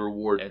the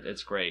reward.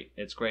 It's great.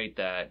 It's great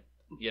that,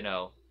 you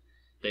know,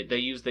 they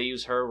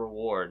use her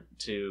reward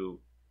to,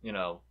 you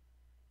know,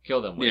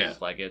 kill them with. Yeah.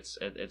 Like it's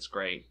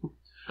great.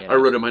 You know? I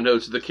wrote in my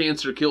notes, the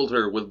cancer killed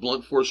her with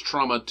blunt force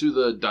trauma to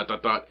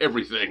the ...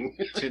 everything.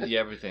 To the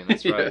everything.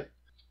 That's right. Yeah.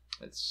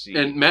 Let's see.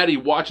 And Maddie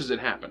watches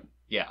it happen.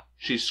 Yeah.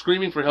 She's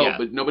screaming for help,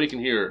 but nobody can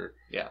hear her.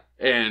 Yeah.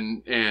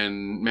 And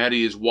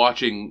Maddie is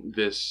watching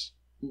this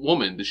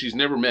woman that she's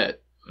never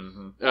met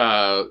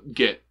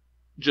get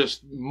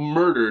just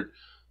murdered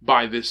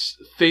by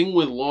this thing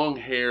with long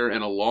hair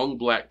and a long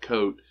black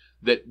coat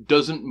that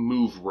doesn't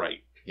move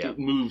right. Yeah. It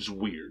moves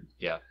weird.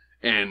 Yeah.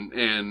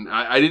 And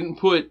I didn't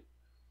put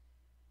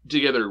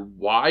together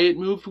why it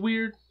moved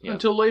weird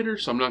until later,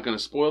 so I'm not going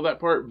to spoil that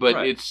part, but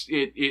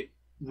it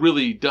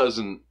really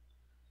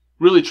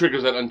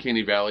triggers that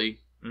uncanny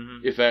valley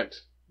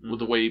effect with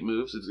the way it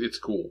moves. It's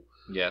cool.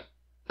 Yeah.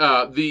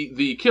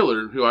 The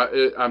killer, who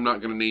I'm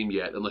not going to name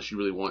yet unless you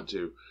really want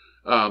to,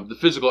 the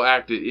physical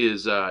act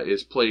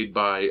is played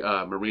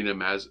by Marina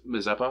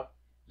Mazeppa,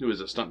 who is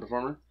a stunt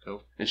performer.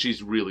 Cool. And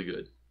she's really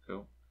good.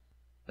 Cool.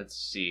 Let's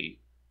see.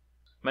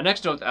 My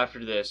next note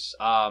after this,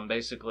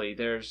 basically,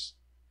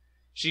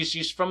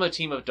 she's from a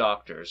team of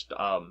doctors,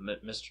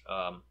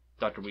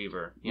 Dr.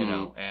 Weaver, you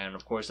know, and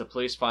of course the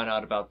police find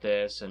out about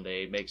this and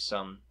they make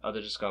some other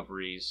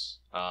discoveries.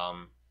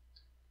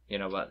 You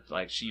know, but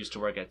like she used to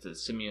work at the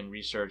Simeon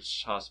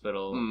Research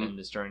Hospital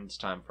during this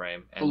time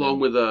frame, and along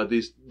with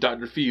these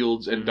Dr.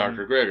 Fields and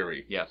Dr.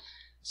 Gregory. Yeah.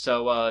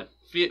 So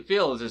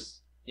Fields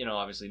is, you know,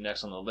 obviously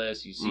next on the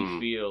list. You see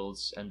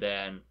Fields, and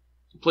then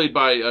played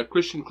by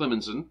Christian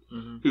Clemenson,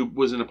 who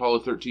was in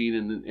Apollo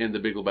 13 and The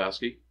Big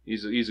Lebowski.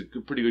 He's a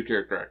pretty good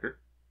character actor.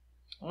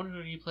 I wonder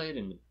who he played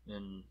in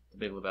The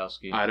Big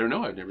Lebowski. I don't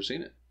know. I've never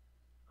seen it.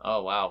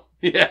 Oh, wow.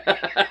 Yeah.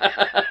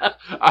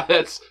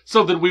 That's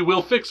something we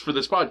will fix for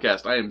this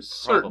podcast, I am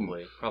certain.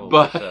 Probably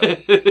but... so.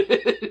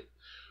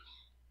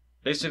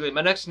 Basically,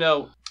 my next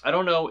note, I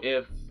don't know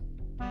if...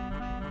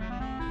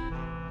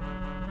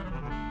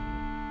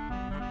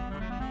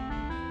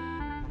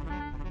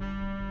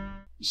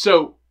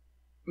 So,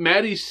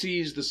 Maddie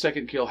sees the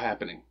second kill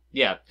happening.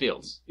 Yeah,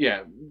 Fields.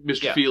 Yeah,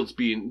 Mr. Fields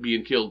being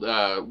killed,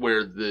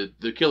 where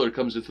the killer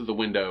comes in through the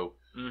window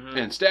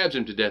and stabs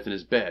him to death in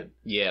his bed.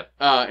 Yeah.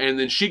 And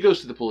then she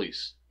goes to the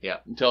police. Yeah.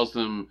 And tells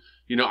them,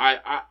 you know,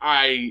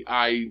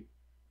 I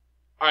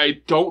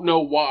don't know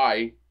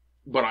why,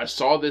 but I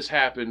saw this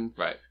happen.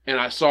 Right. And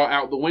I saw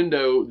out the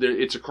window,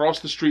 it's across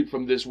the street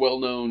from this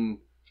well-known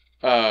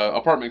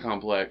apartment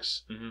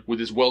complex with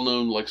this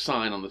well-known like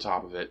sign on the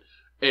top of it.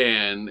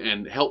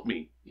 And help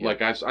me. Yeah.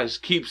 Like, I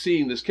keep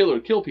seeing this killer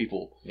kill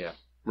people. Yeah.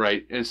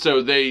 Right? And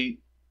so they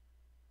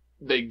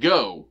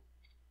go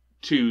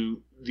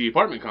to the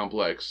apartment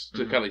complex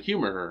to kind of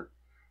humor her.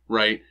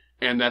 Right?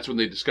 And that's when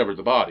they discover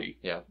the body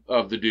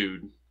of the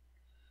dude,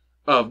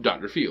 of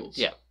Dr. Fields.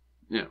 Yeah.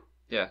 Yeah.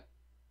 Yeah.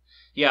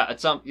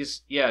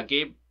 Yeah,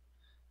 Gabe,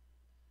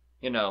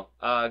 you know,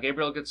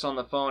 Gabriel gets on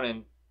the phone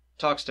and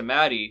talks to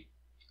Maddie,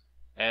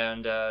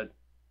 and,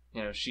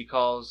 you know, she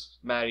calls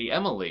Maddie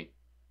Emily.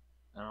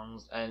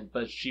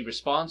 But she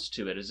responds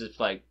to it as if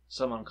like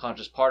some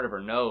unconscious part of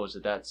her knows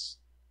that that's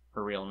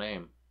her real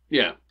name.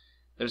 Yeah.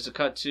 There's a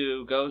cut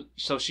to go.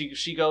 So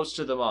she goes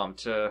to the mom,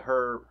 to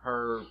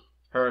her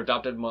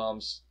adopted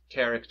mom's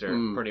character,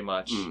 pretty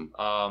much.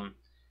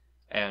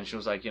 And she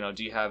was like, you know,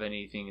 do you have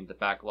anything in the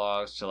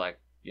backlogs to like,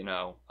 you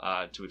know,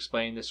 to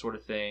explain this sort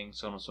of thing,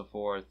 so on and so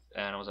forth.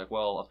 And I was like,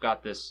 well, I've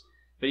got this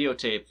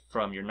videotape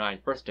from your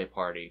 9th birthday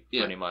party,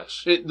 pretty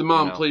much. The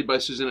mom played by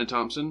Susanna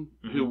Thompson,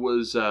 who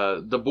was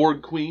the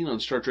Borg Queen on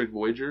Star Trek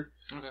Voyager,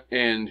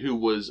 and who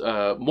was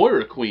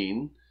Moira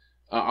Queen,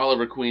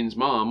 Oliver Queen's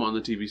mom on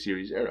the TV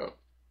series Arrow.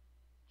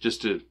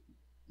 Just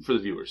for the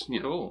viewers. You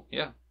know. Cool,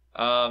 yeah.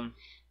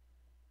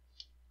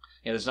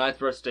 Yeah, this 9th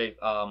birthday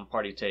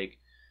party take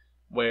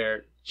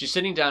where she's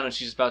sitting down and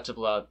she's about to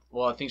blow out.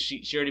 Well, I think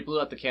she already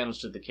blew out the candles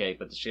to the cake,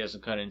 but she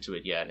hasn't cut into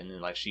it yet. And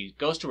then like she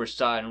goes to her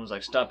side and was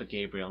like, "Stop it,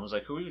 Gabriel." And was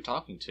like, "Who are you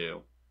talking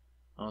to?"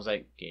 And I was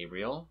like,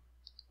 "Gabriel,"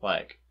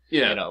 like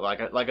you know,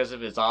 like as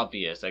if it's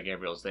obvious that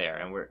Gabriel's there,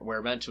 and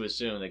we're meant to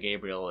assume that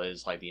Gabriel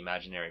is like the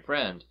imaginary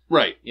friend,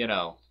 right? You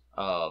know,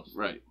 of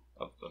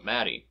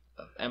Maddie.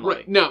 Emily.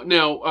 Right.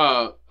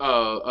 Now,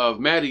 of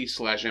Maddie /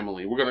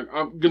 Emily,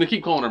 I'm gonna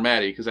keep calling her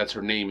Maddie because that's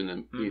her name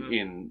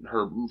in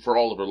her for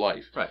all of her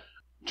life. Right.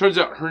 Turns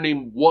out her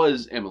name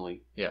was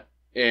Emily. Yeah.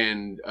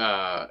 And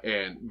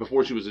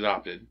before she was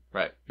adopted.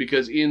 Right.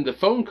 Because in the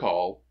phone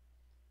call,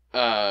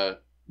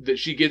 that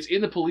she gets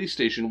in the police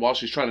station while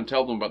she's trying to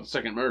tell them about the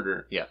second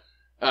murder. Yeah.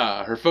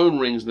 Her phone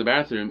rings in the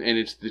bathroom and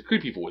it's the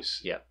creepy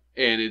voice. Yeah.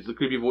 And the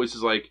creepy voice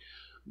is like,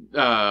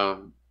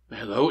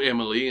 hello,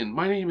 Emily, and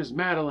my name is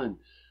Madeline.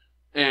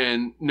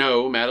 And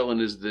no, Madeline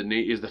is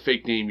the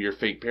fake name your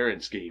fake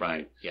parents gave you.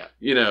 Right. Yeah.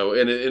 You know,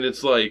 and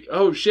it's like,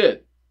 oh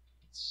shit.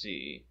 Let's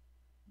see.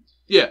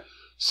 Yeah.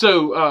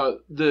 So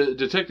the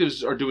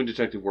detectives are doing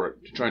detective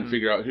work to try and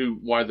figure out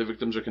why the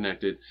victims are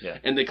connected. Yeah.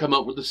 And they come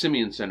up with the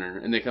Simeon Center,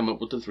 and they come up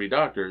with the 3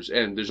 doctors,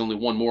 and there's only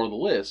one more on the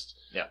list.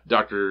 Yeah.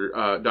 Dr.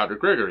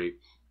 Gregory,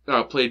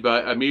 played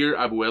by Amir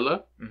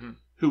Abuela,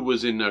 who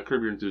was in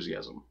Curb Your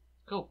Enthusiasm.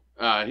 Cool.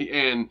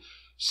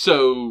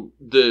 So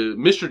the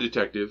Mr.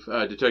 Detective,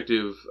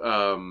 Detective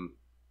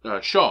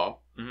Shaw,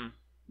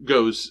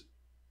 goes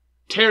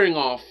tearing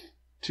off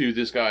to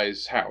this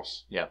guy's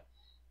house. Yeah.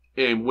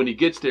 And when he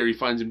gets there, he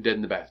finds him dead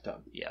in the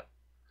bathtub. Yeah.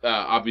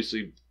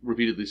 Obviously,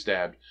 repeatedly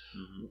stabbed.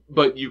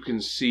 But you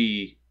can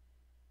see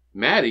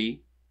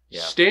Maddie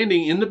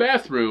standing in the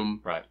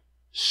bathroom,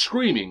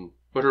 screaming.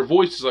 But her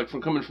voice is like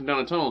coming from down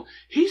a tunnel.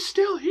 He's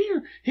still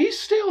here. He's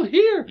still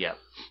here. Yeah.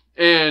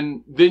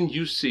 And then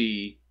you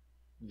see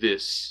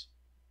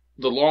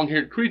the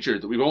long-haired creature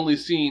that we've only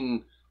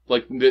seen,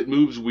 like, that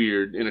moves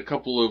weird in a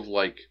couple of,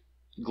 like,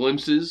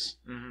 glimpses.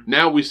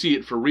 Now we see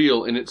it for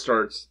real, and it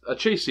starts a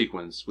chase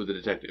sequence with the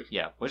detective.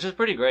 Yeah, which is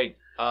pretty great.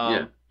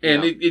 And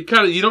it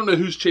kind of, you don't know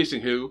who's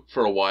chasing who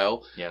for a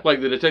while. Yeah.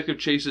 Like, the detective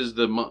chases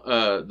the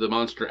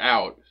monster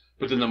out,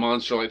 but then the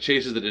monster, like,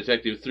 chases the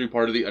detective through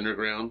part of the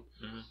underground.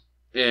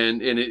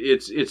 And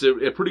it's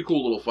a pretty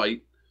cool little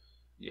fight.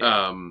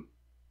 Yeah.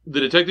 The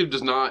detective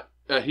does not...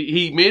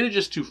 he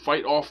manages to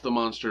fight off the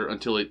monster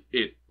until it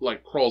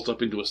like crawls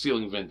up into a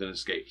ceiling vent and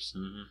escapes.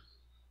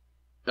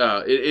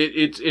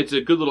 It's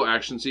a good little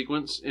action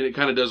sequence, and it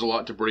kind of does a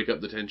lot to break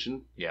up the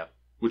tension. Yeah,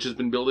 which has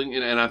been building,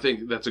 and I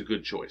think that's a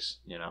good choice.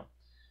 You know,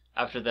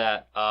 after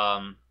that,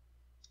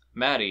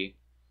 Maddie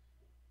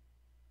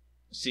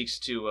seeks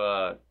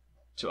to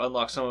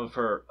unlock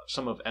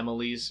some of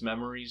Emily's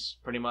memories,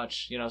 pretty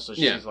much. You know, so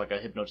she's like a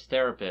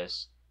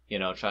hypnotherapist. You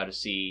know, try to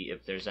see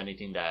if there's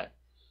anything that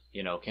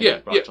can be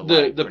brought to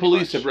light. The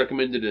police have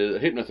recommended a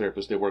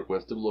hypnotherapist they work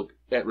with to look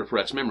at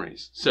repressed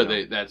memories. So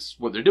that's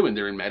what they're doing.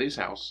 They're in Maddie's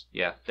house.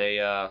 Yeah, they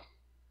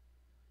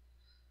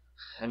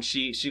and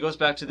she goes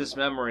back to this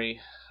memory.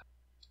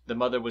 The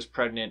mother was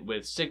pregnant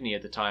with Signy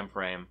at the time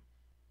frame.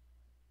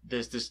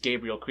 This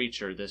Gabriel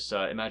creature, this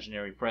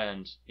imaginary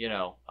friend,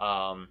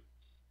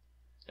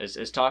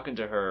 is talking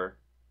to her.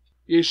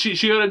 Yeah,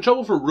 she got in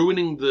trouble for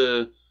ruining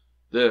the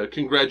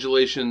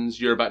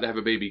congratulations, you're about to have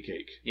a baby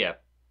cake. Yeah.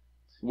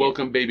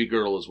 Welcome, baby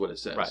girl, is what it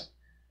says. Right.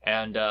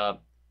 And,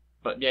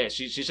 but yeah,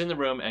 she's in the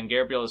room, and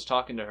Gabriel is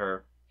talking to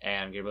her,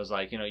 and Gabriel's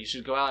like, you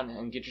should go out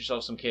and get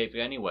yourself some cake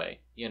anyway,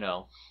 Yeah.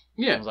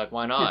 And I was like,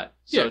 why not?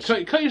 Yeah,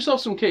 so cut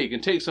yourself some cake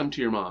and take some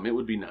to your mom. It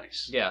would be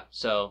nice. Yeah,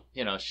 so,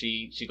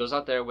 she goes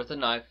out there with a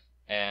knife,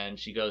 and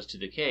she goes to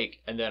the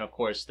cake, and then, of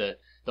course, the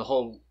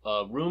whole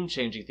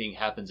room-changing thing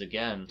happens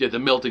again. Yeah, the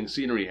melting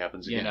scenery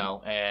happens again.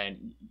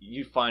 And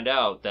you find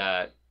out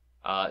that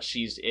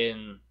she's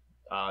in...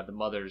 the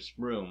mother's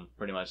room,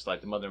 pretty much,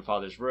 like the mother and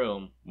father's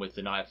room, with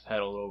the knife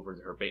held over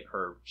her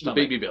stomach.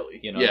 The baby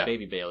belly. The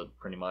baby belly,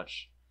 pretty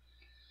much.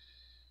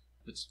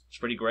 It's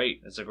pretty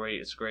great. It's a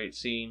great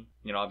scene.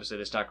 Obviously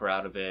they stuck her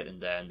out of it,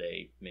 and then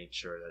they made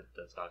sure that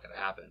that's not going to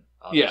happen.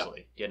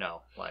 Obviously,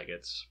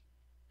 it's.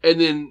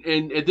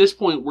 And at this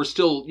point, we're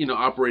still,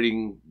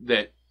 operating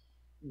that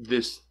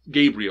this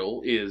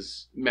Gabriel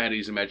is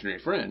Maddie's imaginary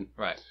friend,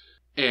 right?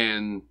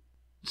 And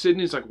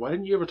Sydney's like, why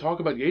didn't you ever talk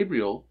about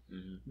Gabriel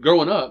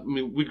growing up? I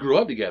mean, we grew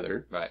up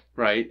together. Right.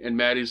 Right. And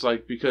Maddie's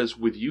like, because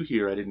with you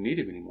here, I didn't need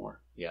him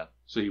anymore. Yeah.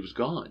 So he was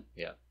gone.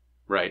 Yeah.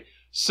 Right.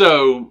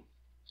 So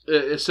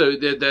that's,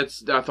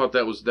 I thought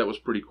that was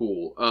pretty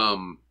cool.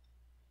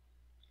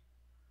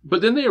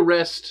 But then they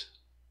arrest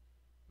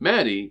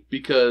Maddie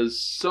because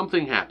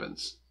something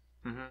happens.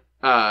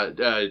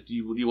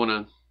 You want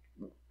to...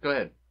 Go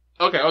ahead.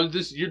 Okay,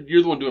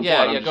 you're the one doing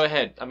plot. Yeah, go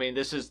ahead. I mean,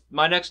 this is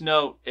my next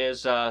note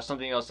is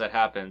something else that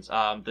happens.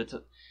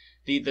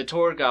 The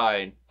tour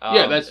guide.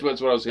 That's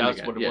what I was saying.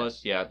 That's what it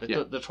was. Yeah,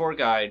 the tour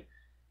guide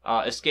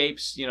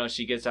escapes.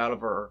 She gets out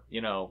of her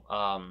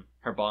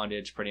her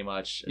bondage pretty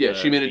much. Yeah,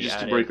 she manages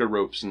to break her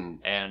ropes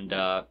and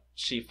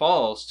she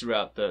falls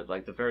throughout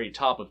the very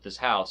top of this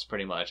house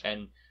pretty much,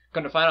 and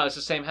come to find out it's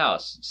the same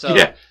house. So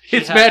yeah,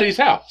 it's Maddie's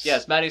house. Yeah,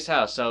 it's Maddie's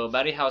house. So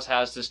Maddie's house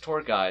has this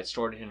tour guide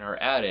stored in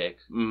her attic.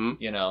 And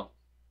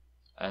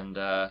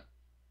so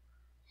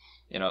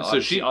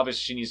obviously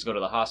she needs to go to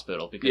the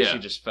hospital because she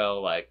just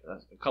fell like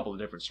a couple of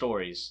different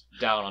stories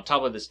down on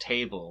top of this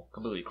table,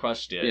 completely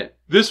crushed it. Yeah,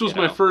 this was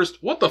my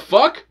first "what the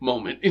fuck"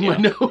 moment in my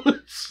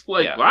notes.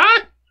 Like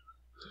what?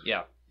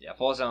 Yeah.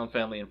 falls down on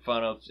family in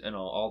front of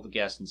all the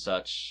guests and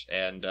such,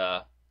 and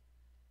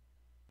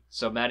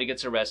so Maddie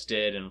gets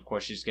arrested, and of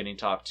course she's getting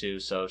talked to.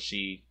 So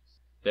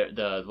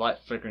the light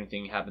flickering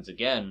thing happens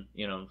again,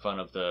 in front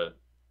of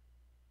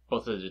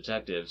both of the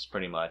detectives,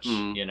 pretty much,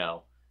 and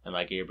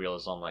like Gabriel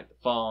is on like the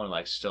phone,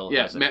 like still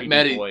has a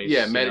creepy voice.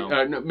 Yeah,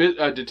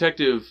 Maddie,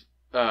 Detective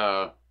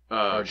Shaw,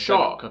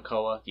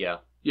 Kakoa, yeah.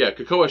 Yeah,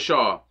 Kakoa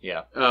Shaw.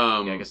 Yeah.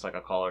 I guess like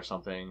a call or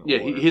something. Yeah,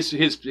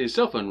 his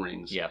cell phone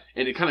rings. Yeah.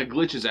 And it kind of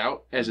glitches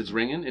out as it's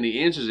ringing, and he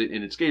answers it,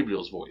 and it's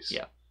Gabriel's voice.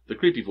 Yeah. The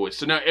creepy voice.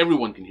 So now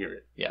everyone can hear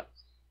it. Yeah.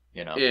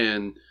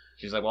 And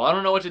she's like, well, I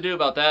don't know what to do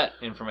about that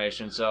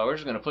information, so we're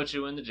just going to put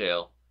you in the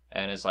jail.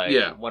 And it's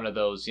like one of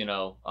those,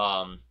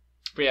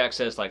 free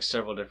access, like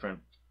several different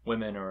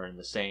women are in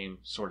the same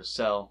sort of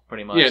cell,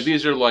 pretty much. Yeah,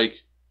 these are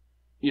like,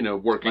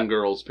 working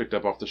girls picked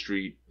up off the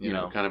street,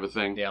 kind of a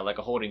thing. Yeah, like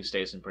a holding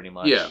station, pretty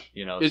much. Yeah.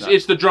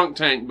 It's the drunk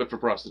tank, but for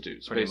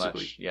prostitutes, pretty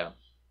basically. Much, yeah.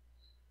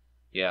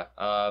 Yeah.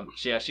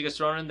 She gets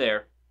thrown in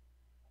there.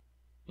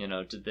 I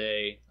don't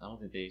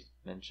think they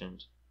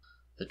mentioned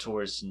the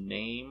tourist's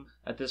name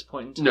at this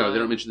point in time. No, they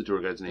don't mention the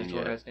tour guide's name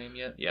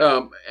yet.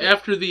 Yeah.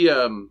 After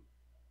the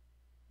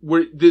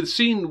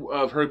scene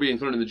of her being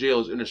thrown in the jail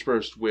is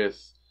interspersed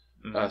with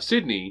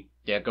Sydney.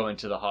 Yeah, going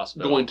to the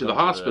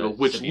hospital.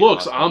 Which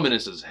looks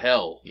ominous as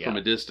hell from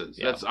a distance.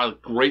 Yeah. That's a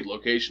great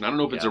location. I don't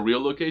know if it's a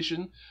real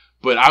location,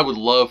 but I would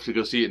love to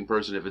go see it in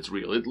person if it's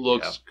real. It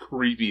looks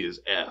creepy as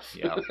F.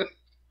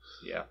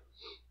 Yeah.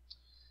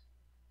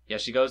 Yeah,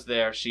 she goes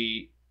there.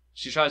 She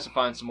tries to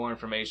find some more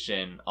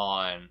information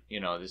on,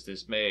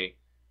 this May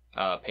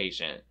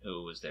patient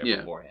who was there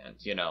beforehand,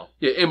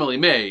 Yeah, Emily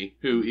May,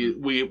 who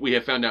we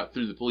have found out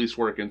through the police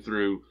work and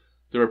through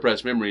the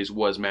repressed memories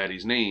was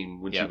Maddie's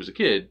name when she was a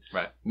kid.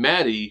 Right.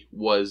 Maddie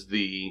was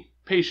the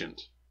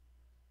patient.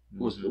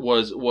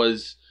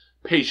 Was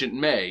patient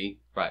May.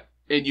 Right.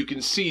 And you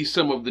can see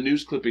some of the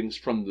news clippings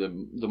from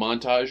the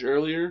montage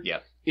earlier.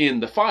 Yeah.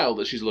 In the file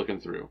that she's looking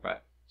through.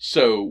 Right.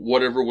 So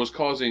whatever was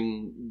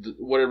causing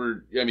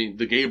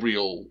the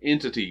Gabriel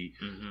entity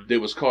that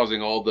was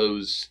causing all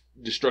those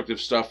destructive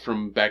stuff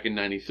from back in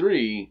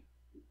 '93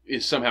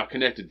 is somehow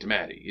connected to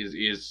Maddie.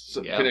 Is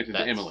connected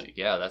to Emily.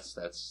 Yeah, that's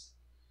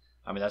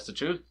the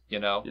truth,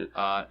 Yeah.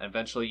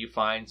 Eventually you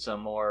find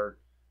some more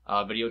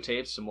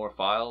videotapes, some more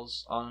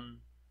files on,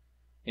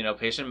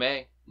 patient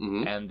May.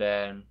 Mm-hmm. And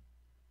then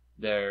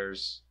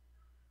there's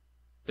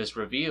this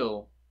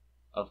reveal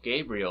of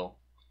Gabriel,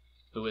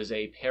 who is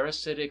a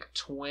parasitic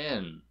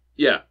twin.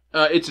 Yeah.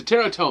 It's a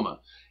teratoma.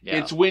 Yeah.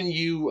 It's when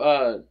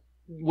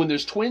when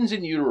there's twins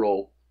in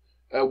utero,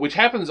 which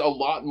happens a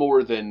lot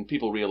more than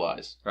people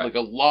realize. Right. Like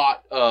a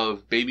lot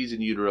of babies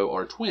in utero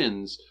are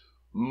twins.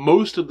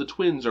 Most of the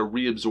twins are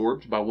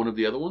reabsorbed by one of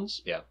the other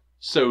ones. Yeah.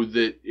 So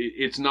that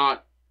it's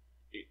not...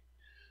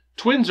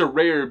 Twins are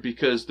rare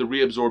because the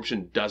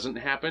reabsorption doesn't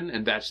happen,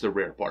 and that's the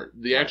rare part.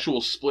 The actual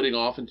splitting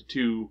off into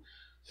two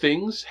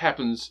things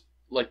happens,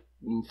 like,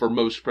 for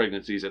most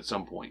pregnancies at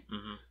some point.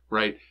 Mm-hmm.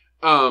 Right?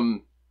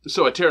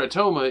 So a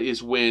teratoma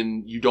is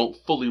when you don't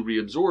fully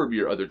reabsorb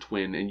your other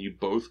twin and you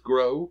both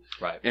grow.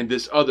 Right. And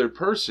this other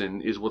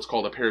person is what's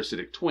called a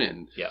parasitic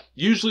twin. Yeah.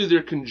 Usually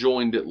they're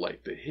conjoined at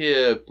like the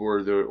hip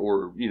or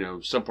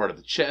some part of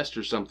the chest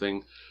or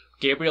something.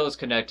 Gabriel is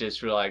connected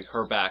through like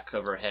her back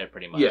of her head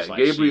pretty much. Yeah, like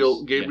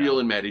Gabriel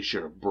and Maddie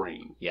share a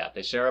brain. Yeah,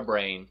 they share a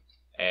brain,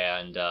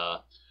 and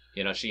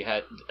she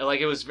had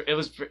like it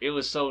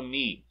was so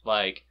neat,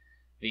 like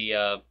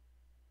the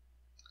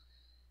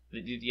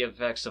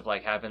effects of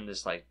like having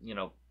this like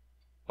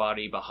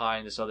body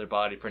behind this other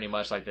body, pretty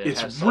much like that.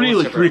 It's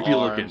really creepy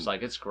looking.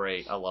 Like it's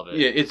great. I love it.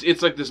 Yeah,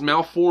 it's like this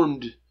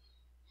malformed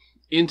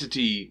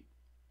entity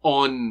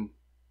on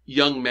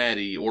young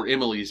Maddie or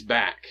Emily's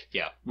back.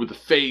 Yeah, with the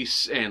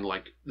face and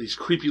like these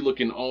creepy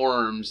looking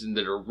arms and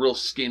that are real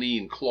skinny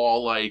and claw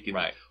like.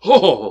 Right.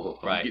 Oh,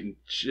 I'm getting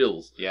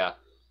chills. Yeah,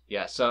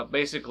 yeah. So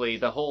basically,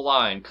 the whole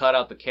line "cut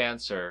out the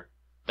cancer."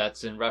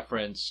 That's in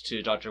reference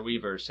to Dr.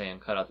 Weaver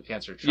saying cut out the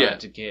cancer, trying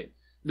to get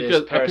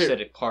this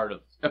parasitic part of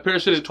a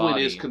parasitic twin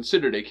is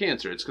considered a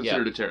cancer. It's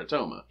considered a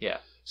teratoma. Yeah.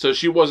 So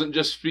she wasn't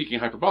just speaking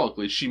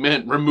hyperbolically. She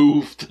meant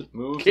remove the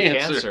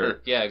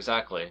cancer. Yeah,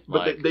 exactly.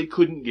 But they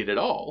couldn't get it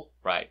all.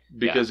 Right.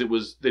 Because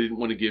they didn't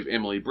want to give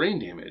Emily brain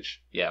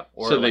damage. Yeah.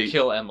 Or they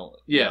kill Emily.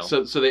 Yeah.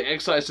 So they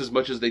excised as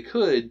much as they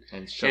could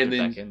and shoved it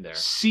back in there.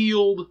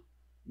 Sealed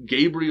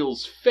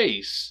Gabriel's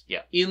face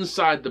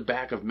inside the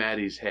back of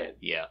Maddie's head.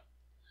 Yeah.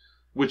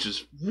 Which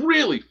is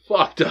really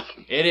fucked up.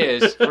 It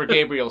is, for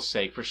Gabriel's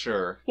sake, for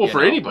sure. Well,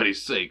 for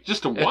anybody's sake.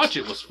 Just to watch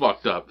it was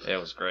fucked up. It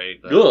was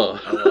great. Ugh.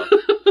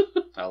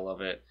 I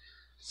love it.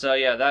 So,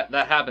 yeah,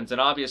 that happens. And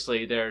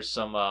obviously, there's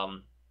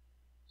some,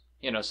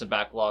 some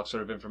backlog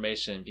sort of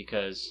information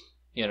because,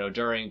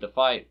 during the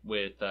fight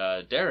with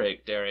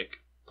Derek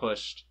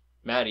pushed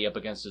Maddie up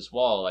against this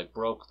wall, like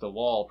broke the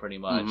wall pretty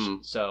much.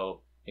 Mm-hmm.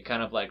 So, it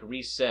kind of like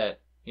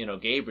reset...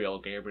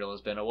 Gabriel has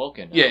been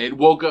awoken now. Yeah, it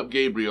woke up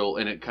Gabriel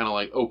and it kind of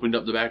like opened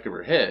up the back of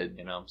her head.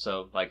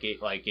 So like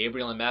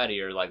Gabriel and Maddie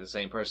are like the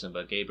same person,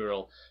 but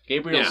Gabriel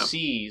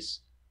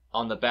sees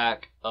on the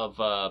back of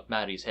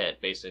Maddie's head,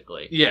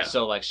 basically. Yeah.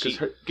 So like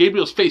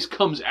Gabriel's face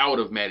comes out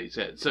of Maddie's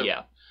head. So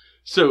yeah.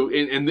 So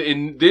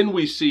and then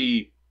we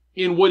see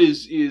in what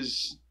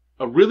is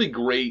a really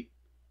great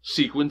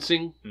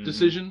sequencing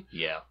decision.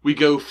 Yeah. We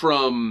go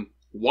from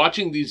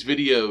watching these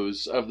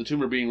videos of the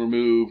tumor being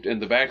removed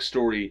and the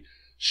backstory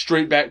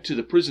straight back to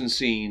the prison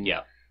scene.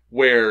 Yeah.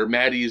 Where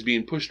Maddie is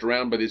being pushed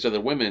around by these other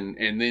women,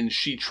 and then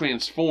she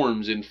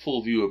transforms in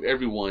full view of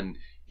everyone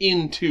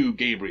into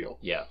Gabriel.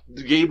 Yeah.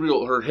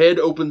 Gabriel, her head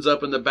opens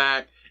up in the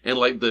back, and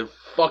like the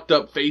fucked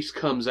up face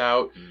comes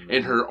out,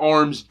 and her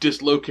arms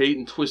dislocate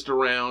and twist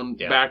around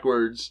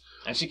backwards.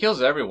 And she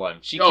kills everyone.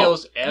 She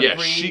kills every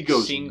she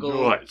goes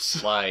single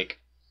nuts. Like,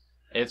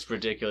 it's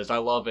ridiculous. I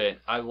love it.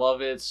 I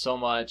love it so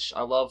much.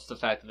 I love the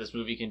fact that this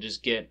movie can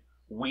just get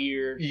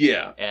weird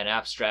and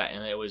abstract,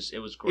 and it was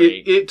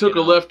great. It took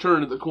a left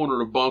turn at the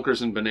corner of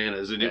bonkers and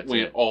bananas, and it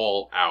went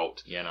all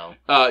out. You know,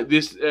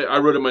 I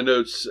wrote in my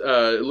notes.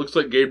 It looks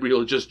like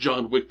Gabriel just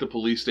John Wicked the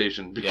police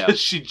station because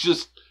she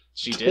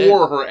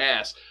tore her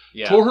ass,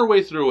 tore her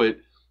way through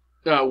it.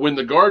 When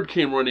the guard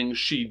came running,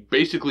 she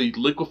basically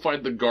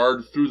liquefied the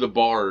guard through the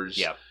bars.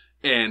 Yeah.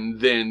 And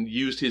then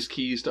used his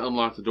keys to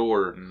unlock the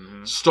door.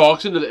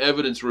 Stalks into the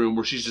evidence room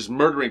where she's just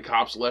murdering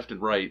cops left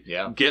and right.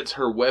 Yeah. Gets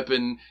her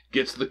weapon,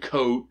 gets the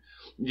coat.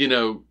 You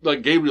know,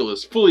 like Gabriel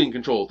is fully in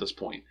control at this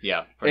point.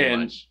 Yeah, pretty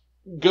much.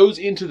 Goes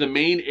into the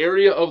main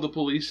area of the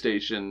police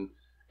station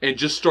and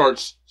just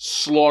starts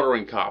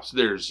slaughtering cops.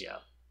 There's,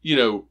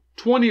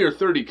 20 or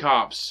 30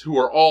 cops who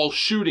are all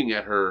shooting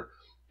at her,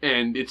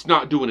 and it's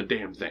not doing a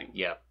damn thing.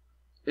 Yeah.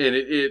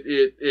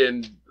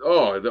 And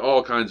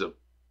all kinds of.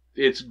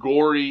 It's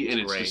gory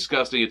and it's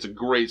disgusting. It's a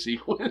great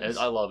sequence.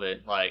 I love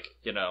it. Like,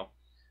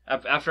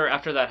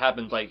 after that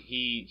happens, like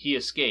he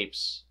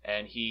escapes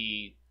and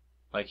he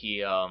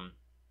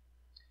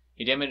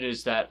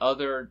damages that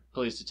other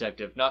police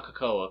detective, not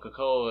Kakoa.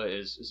 Kakoa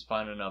is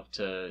fine enough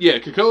to. Yeah,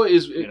 Kakoa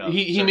is.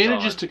 He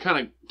manages to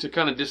kind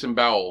of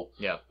disembowel.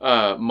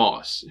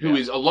 Moss, who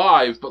is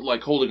alive but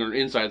like holding her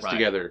insides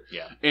together.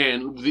 Yeah.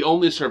 And the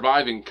only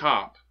surviving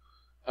cop.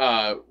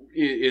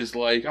 Is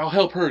like, I'll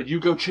help her. You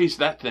go chase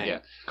that thing.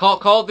 Yeah.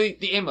 Call the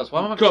ambulance.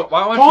 Why am I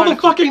call the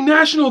fucking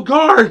National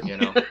Guard?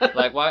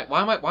 Like why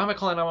am I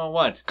calling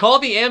 911? Call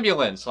the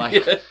ambulance.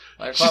 Like,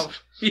 why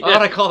would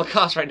I call the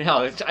cops right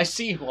now? I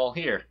see you all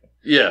here.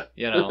 Yeah.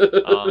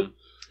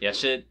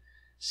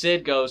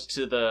 Sid goes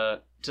to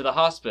the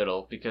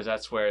hospital because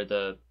that's where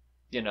the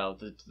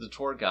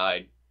tour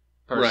guide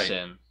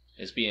person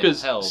is being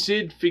held. Because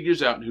Sid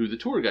figures out who the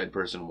tour guide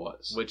person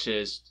was, which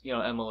is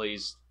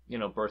Emily's.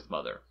 Birth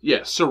mother.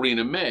 Yeah,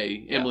 Serena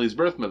May, Emily's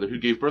birth mother, who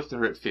gave birth to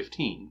her at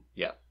 15.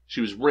 Yeah.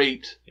 She was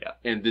raped. Yeah.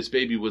 And this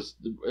baby was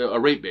a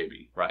rape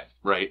baby. Right.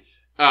 Right.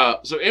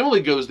 So Emily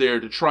goes there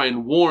to try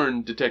and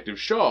warn Detective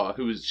Shaw,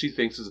 who she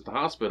thinks is at the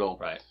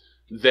hospital,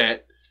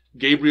 that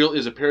Gabriel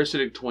is a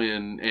parasitic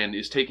twin and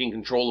is taking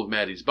control of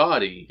Maddie's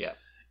body. Yeah.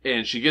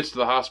 And she gets to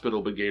the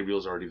hospital, but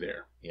Gabriel's already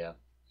there. Yeah.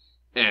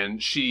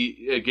 And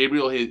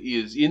Gabriel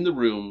is in the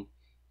room,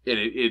 and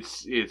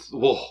it's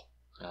whoa.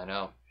 I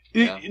know.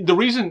 Yeah. The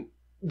reason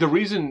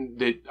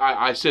that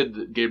I said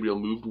that Gabriel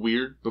moved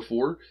weird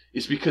before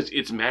is because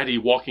it's Maddie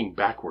walking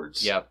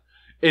backwards. Yeah.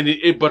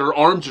 And but her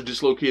arms are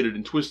dislocated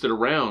and twisted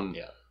around.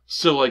 Yeah.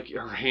 So like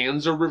her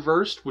hands are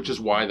reversed, which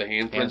is why the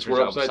handprints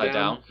were upside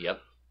down.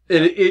 Yep.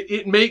 And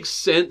it makes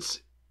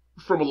sense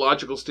from a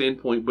logical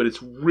standpoint, but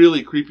it's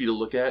really creepy to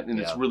look at, and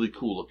it's really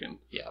cool looking.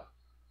 Yeah.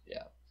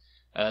 Yeah.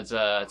 And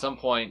at some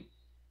point,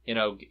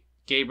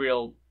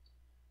 Gabriel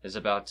is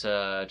about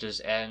to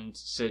just end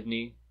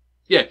Sydney.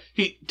 Yeah,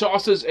 he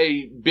tosses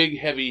a big,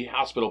 heavy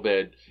hospital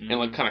bed and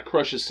like kind of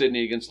crushes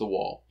Sydney against the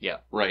wall. Yeah,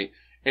 right,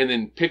 and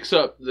then picks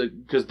up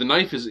because the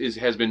knife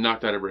has been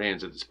knocked out of her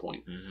hands at this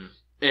point,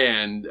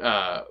 and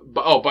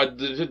by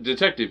the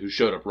detective who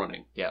showed up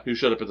running. Yeah, who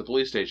showed up at the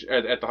police station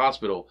at the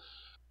hospital,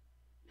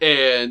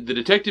 and the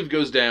detective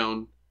goes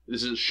down.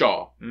 This is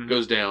Shaw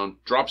goes down,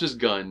 drops his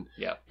gun.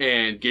 Yeah,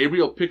 and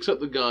Gabriel picks up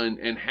the gun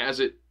and has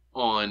it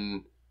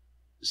on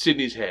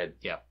Sydney's head.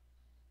 Yeah,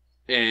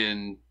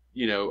 and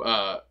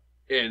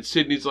And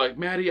Sydney's like,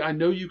 Maddie, I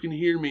know you can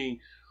hear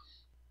me.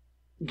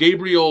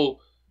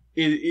 Gabriel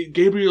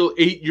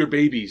ate your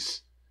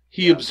babies.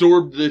 He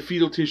absorbed the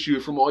fetal tissue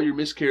from all your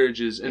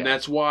miscarriages, and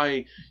that's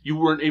why you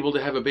weren't able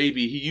to have a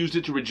baby. He used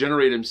it to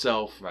regenerate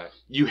himself. Right.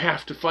 You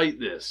have to fight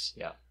this.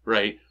 Yeah.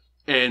 Right?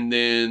 And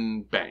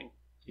then, bang.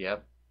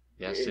 Yep.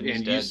 Yeah,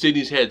 Sydney's dead.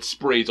 Sydney's head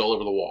sprays all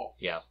over the wall.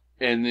 Yeah.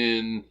 And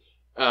then...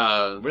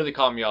 really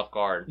caught me off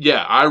guard.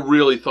 Yeah, I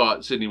really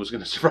thought Sydney was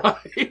going to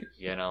survive.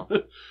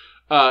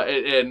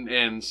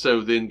 And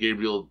so then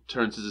Gabriel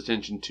turns his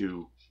attention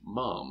to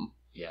Mom.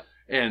 Yeah.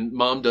 And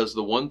Mom does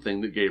the one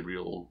thing that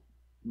Gabriel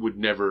would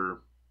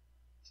never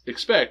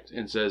expect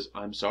and says,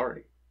 I'm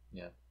sorry.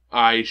 Yeah.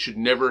 I should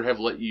never have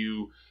let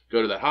you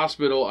go to that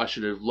hospital. I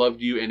should have loved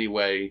you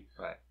anyway.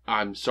 Right.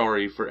 I'm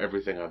sorry for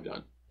everything I've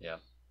done. Yeah.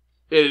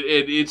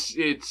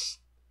 It's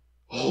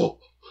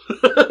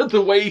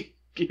the way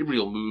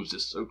Gabriel moves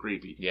is so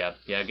creepy. Yeah.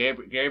 Yeah.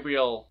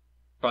 Gabriel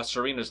brought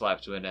Serena's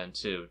life to an end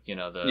too. You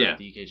know, the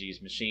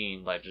EKG's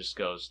machine like just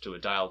goes to a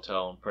dial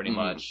tone pretty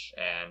much,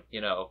 and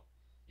you know,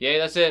 yeah,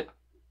 that's it.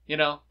 You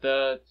know,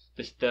 the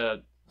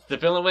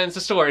villain wins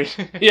the story.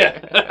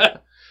 Yeah.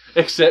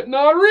 Except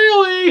not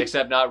really.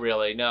 Except not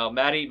really. No,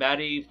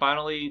 Maddie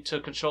finally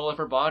took control of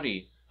her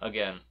body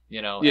again.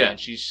 You know, and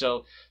she's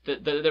so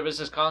there was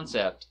this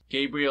concept.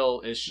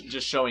 Gabriel is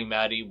just showing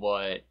Maddie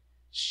what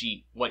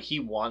he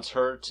wants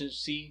her to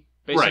see,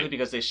 basically,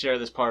 because they share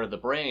this part of the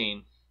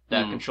brain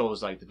that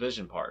controls like the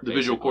vision part, the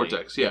visual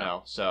cortex. Yeah. You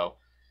know, so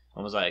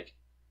I was like,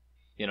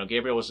 you know,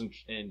 Gabriel was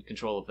in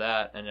control of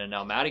that, and then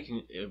now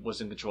Maddie was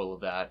in control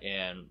of that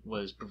and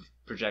was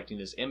projecting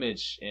this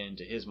image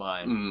into his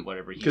mind,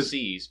 whatever he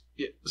sees.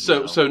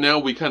 So now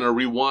we kind of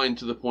rewind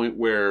to the point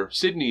where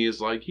Sydney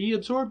is like, he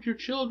absorbed your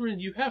children,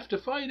 you have to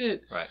fight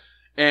it. Right.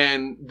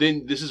 And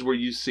then this is where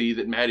you see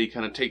that Maddie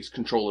kind of takes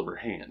control of her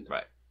hand.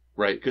 Right.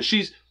 Right? Because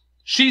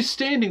she's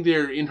standing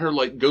there in her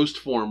like ghost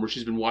form where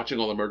she's been watching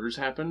all the murders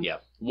happen. Yeah.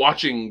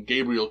 Watching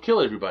Gabriel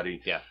kill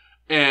everybody. Yeah.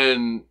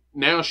 And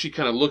now she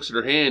kind of looks at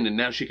her hand and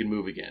now she can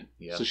move again.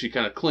 Yeah. So she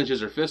kind of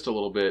clenches her fist a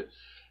little bit.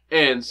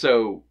 And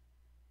so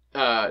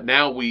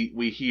now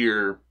we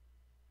hear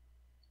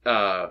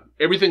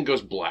everything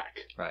goes black.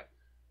 Right.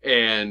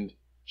 And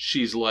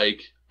she's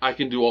like, I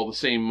can do all the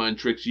same mind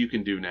tricks you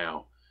can do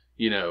now.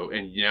 You know,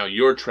 and now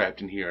you're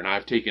trapped in here and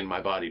I've taken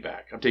my body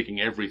back. I'm taking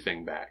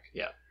everything back.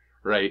 Yeah.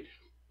 Right?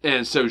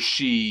 And so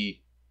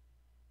she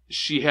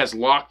has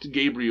locked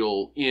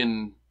Gabriel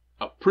in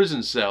a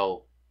prison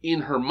cell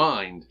in her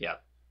mind. Yeah.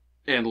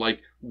 And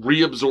like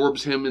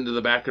reabsorbs him into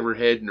the back of her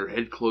head and her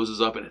head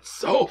closes up and it's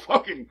so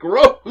fucking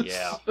gross.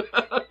 Yeah.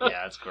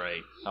 Yeah, it's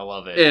great. I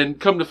love it. And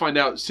come to find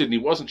out Sydney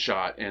wasn't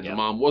shot and the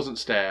mom wasn't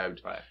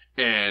stabbed. Right.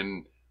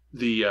 And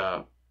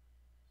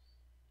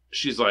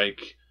she's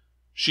like,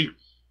 she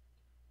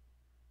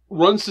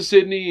runs to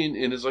Sydney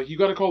and is like, you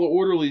got to call the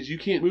orderlies. You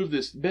can't move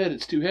this bed.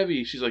 It's too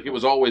heavy. She's like, it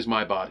was always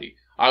my body.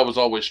 I was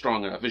always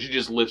strong enough. And she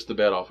just lifts the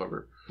bed off of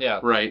her. Yeah.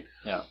 Right?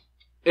 Yeah.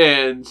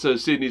 And so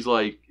Sydney's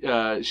like,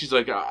 she's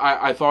like,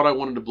 I thought I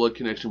wanted a blood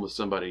connection with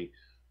somebody,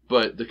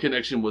 but the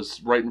connection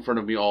was right in front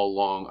of me all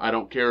along. I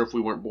don't care if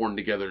we weren't born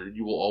together.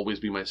 You will always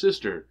be my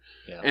sister.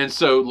 Yeah. And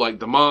so, like,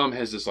 the mom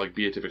has this, like,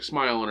 beatific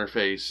smile on her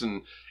face,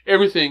 and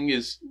everything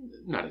is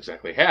not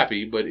exactly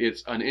happy, but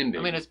it's unending.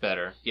 I mean, it's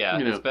better. Yeah,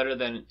 it's better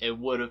than it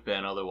would have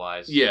been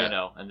otherwise. Yeah. You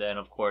know, and then,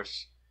 of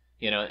course,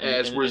 you know,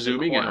 as we're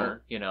zooming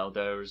out, you know,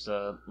 there's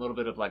a little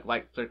bit of, like,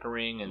 light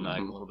flickering and, like,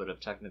 a little bit of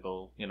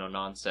technical, you know,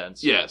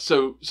 nonsense. Yeah,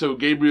 so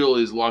Gabriel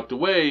is locked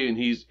away, and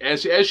he's,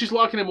 as she's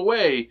locking him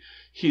away,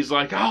 he's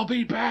like, I'll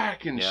be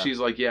back, and she's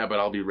like, yeah,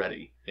 but I'll be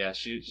ready. Yeah,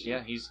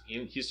 he's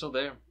still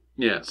there.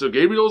 Yeah, so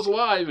Gabriel's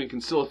alive and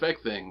can still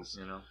affect things.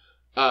 You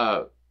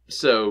know.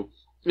 So,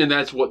 and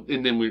that's what,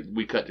 and then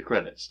we cut to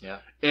credits. Yeah.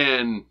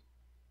 And,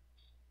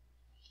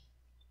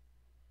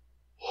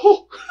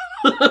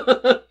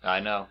 I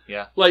know,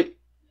 yeah. Like,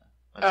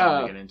 that's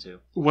something to get into.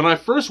 When I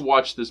first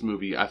watched this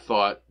movie, I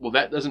thought, well,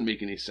 that doesn't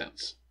make any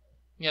sense.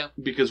 Yeah.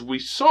 Because we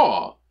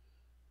saw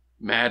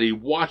Maddie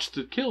watch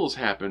the kills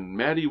happen.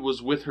 Maddie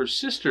was with her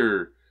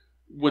sister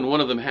when one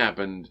of them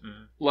happened.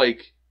 Mm-hmm.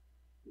 Like,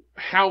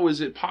 how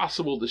is it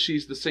possible that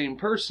she's the same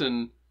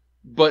person?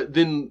 But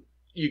then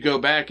you go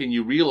back and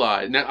you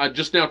realize,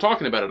 now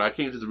talking about it, I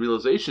came to the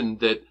realization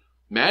that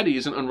Maddie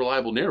is an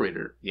unreliable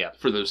narrator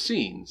for those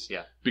scenes.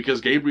 Yeah. Because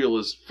Gabriel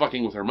is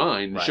fucking with her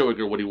mind and showing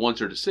her what he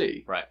wants her to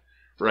see. Right.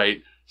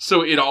 Right?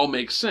 So it all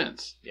makes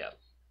sense. Yeah.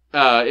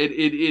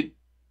 I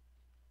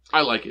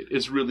like it.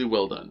 It's really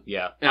well done.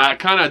 Yeah. And I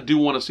kind of do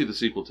want to see the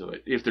sequel to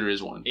it, if there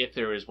is one. If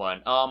there is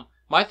one.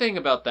 My thing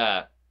about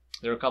that,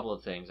 there are a couple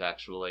of things,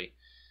 actually.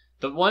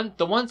 The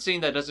one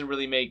scene that doesn't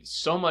really make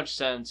so much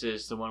sense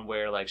is the one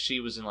where, like, she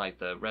was in, like,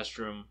 the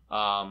restroom,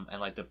 and,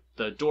 like,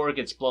 the door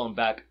gets blown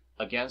back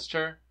against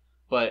her.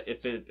 But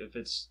if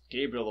it's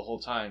Gabriel the whole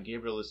time,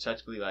 Gabriel is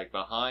technically, like,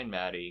 behind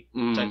Maddie,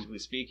 technically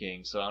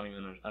speaking, so I don't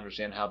even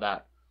understand how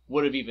that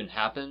would have even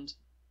happened.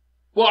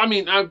 Well, I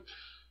mean,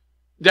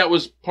 that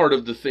was part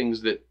of the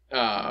things that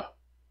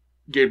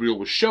Gabriel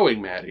was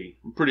showing Maddie.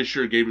 I'm pretty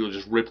sure Gabriel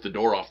just ripped the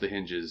door off the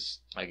hinges.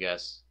 I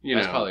guess.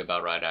 That's probably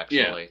about right,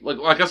 actually. Yeah,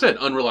 like I said,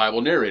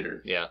 unreliable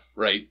narrator. Yeah.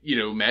 Right? You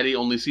know, Maddie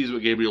only sees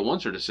what Gabriel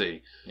wants her to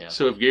see. Yeah.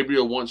 So if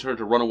Gabriel wants her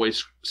to run away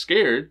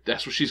scared,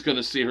 that's what she's going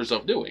to see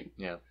herself doing.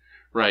 Yeah.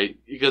 Right?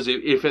 Because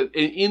if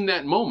in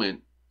that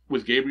moment,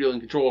 with Gabriel in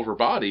control of her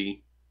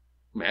body,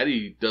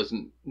 Maddie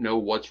doesn't know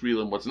what's real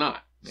and what's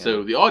not. Yeah.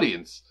 So the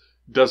audience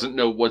doesn't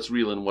know what's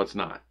real and what's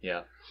not.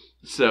 Yeah.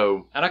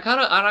 So. And I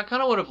kind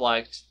of would have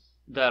liked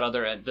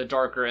that the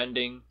darker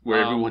ending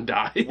where everyone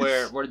dies,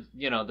 where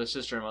you know the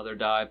sister and mother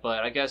die. But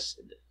I guess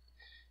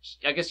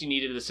you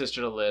needed the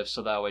sister to live,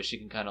 so that way she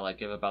can kind of like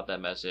give about that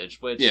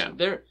message. Which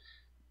there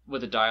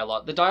with the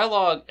dialogue.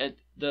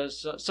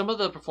 Some of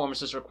the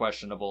performances are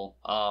questionable,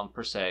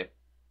 per se,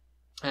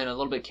 and a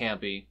little bit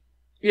campy.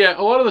 Yeah,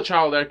 a lot of the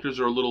child actors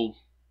are a little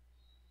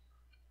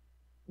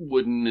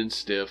wooden and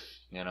stiff,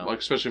 you know, like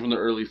especially from the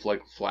early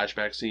like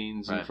flashback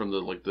scenes and from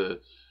the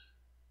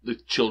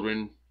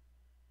children.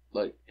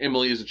 like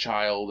Emily is a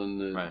child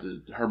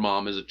and her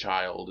mom is a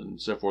child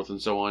and so forth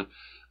and so on.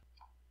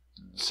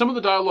 Some of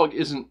the dialogue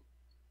isn't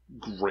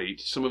great.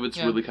 Some of it's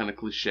really kind of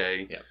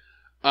cliche.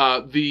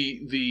 Yeah.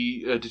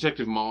 The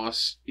Detective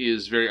Moss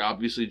is very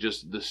obviously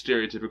just the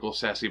stereotypical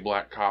sassy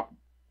black cop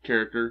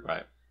character.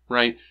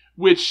 Right.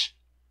 Which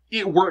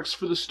it works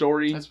for the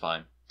story. That's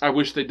fine. I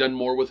wish they'd done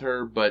more with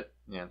her, but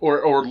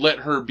or let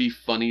her be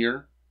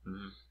funnier.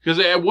 Because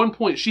at one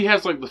point she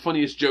has like the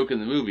funniest joke in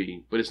the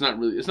movie, but it's not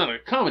a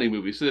comedy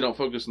movie, so they don't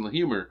focus on the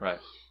humor. Right.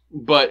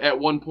 But at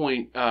one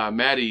point,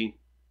 Maddie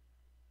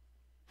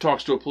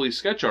talks to a police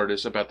sketch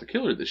artist about the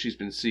killer that she's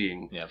been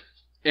seeing. Yeah.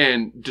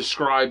 And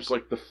describes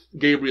like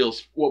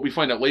Gabriel's. What we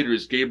find out later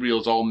is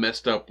Gabriel's all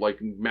messed up, like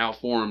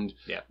malformed,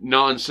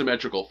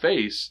 non-symmetrical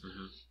face.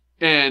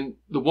 And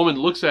the woman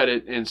looks at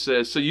it and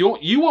says, "So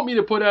you want me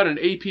to put out an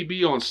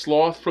APB on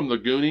Sloth from the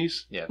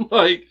Goonies?" Yeah.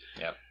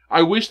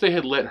 I wish they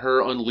had let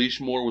her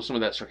unleash more with some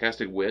of that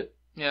sarcastic wit.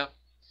 Yeah.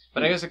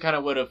 But I guess it kind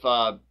of would have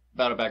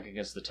battled back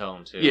against the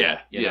tone, too.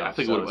 Yeah. I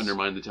think it would have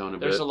undermined the tone a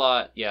bit. There's a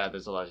lot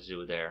to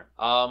do there.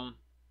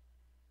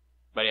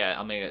 But yeah,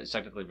 I mean, it's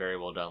technically very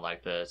well done.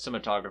 Like, the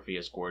cinematography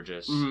is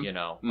gorgeous, you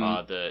know.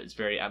 It's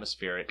very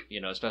atmospheric, you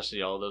know,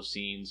 especially all those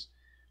scenes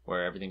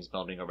where everything's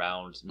building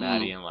around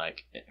Maddie and,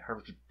 like,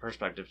 her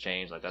perspective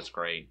change. Like, that's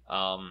great.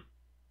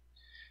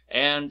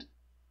 And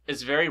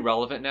it's very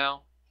relevant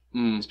now,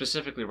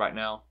 specifically right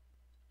now,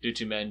 due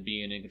to men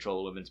being in control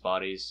of women's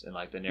bodies and,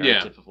 like, the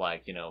narrative of,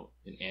 like, you know,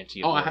 an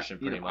anti-abortion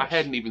pretty much. I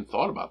hadn't even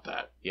thought about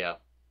that. Yeah.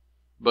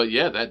 But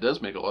yeah, that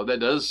does make a lot. That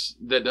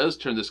does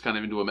turn this kind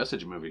of into a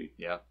message movie.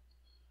 Yeah.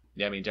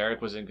 Yeah, I mean,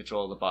 Derek was in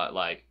control of the body.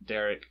 Like,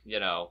 Derek, you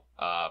know,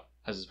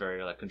 has this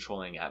very, like,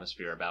 controlling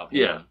atmosphere about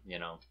him, you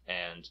know,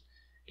 and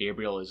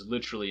Gabriel is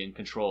literally in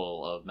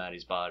control of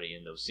Maddie's body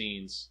in those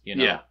scenes, you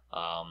know. Yeah.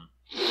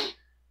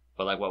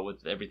 But, like, what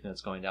with everything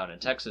that's going down in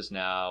Texas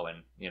now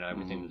and, you know,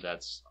 everything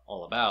that's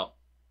all about,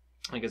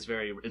 I think it's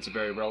a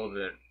very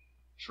relevant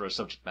sort of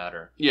subject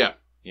matter. Yeah.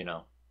 You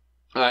know.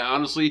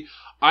 Honestly,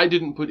 I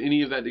didn't put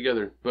any of that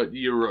together, but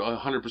you're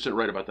 100%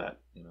 right about that.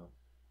 You know.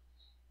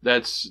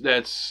 That's...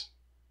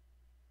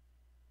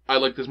 I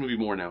like this movie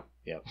more now.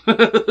 Yeah.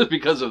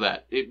 Because of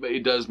that.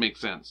 It does make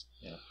sense.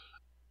 Yeah.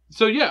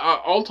 So yeah,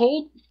 all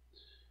told,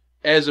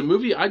 as a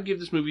movie, I'd give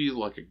this movie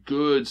like a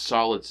good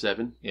solid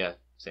 7. Yeah,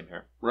 same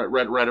here.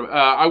 Right.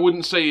 I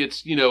wouldn't say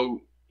it's, you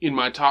know, in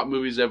my top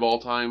movies of all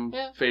time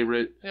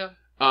favorite. Yeah.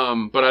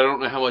 But I don't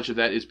know how much of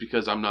that is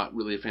because I'm not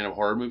really a fan of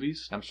horror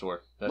movies. I'm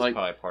sure. That's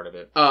probably part of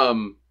it.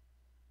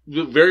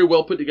 Very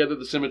well put together.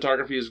 The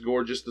cinematography is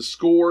gorgeous. The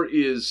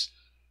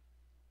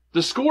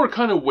score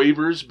kind of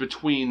wavers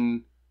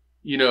between,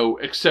 you know,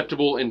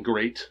 acceptable and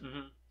great.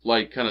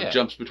 Like, kind of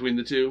jumps between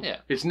the two. Yeah.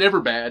 It's never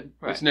bad.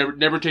 Right. It's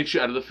never takes you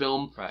out of the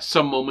film. Right.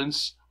 Some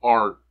moments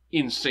are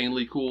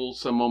insanely cool.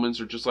 Some moments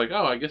are just like,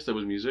 oh, I guess that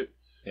was music.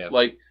 Yeah.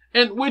 Like,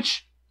 and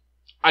which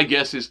I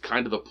guess is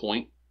kind of the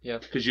point. Yeah.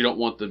 Because you don't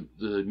want the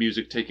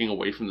music taking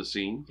away from the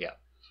scene. Yeah.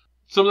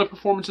 Some of the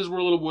performances were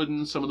a little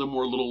wooden. Some of them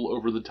were a little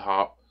over the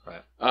top.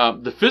 Right.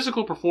 The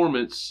physical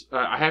performance,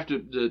 I have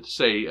to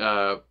say,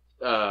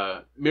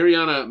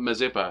 Mariana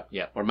Mazepa,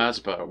 or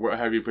Mazeppa,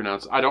 however you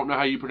pronounce it. I don't know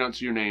how you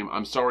pronounce your name.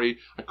 I'm sorry.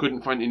 I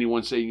couldn't find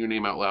anyone saying your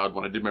name out loud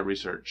when I did my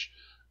research.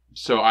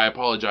 So I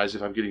apologize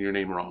if I'm getting your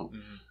name wrong.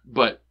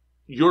 But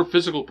your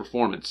physical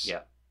performance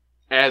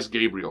as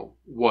Gabriel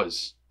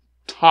was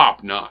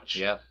top notch.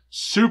 Yeah.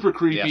 Super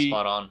creepy. Yeah,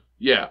 spot on.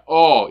 Yeah.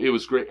 Oh, it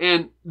was great.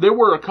 And there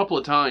were a couple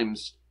of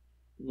times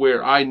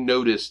where I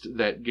noticed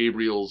that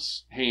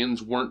Gabriel's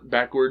hands weren't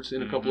backwards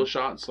in a couple of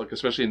shots, like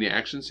especially in the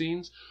action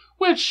scenes,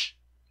 which...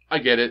 I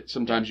get it.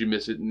 Sometimes you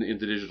miss it in the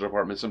digital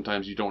department.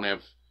 Sometimes you don't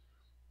have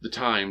the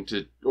time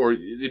to, or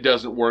it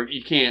doesn't work.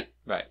 You can't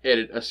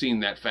edit a scene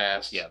that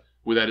fast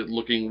without it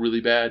looking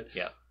really bad.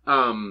 Yeah.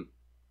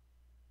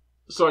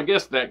 So I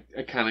guess that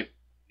kind of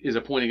is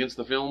a point against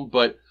the film.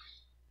 But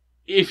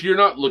if you're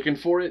not looking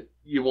for it,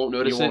 you won't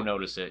notice it. You won't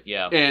notice it.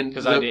 Yeah. And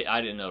because I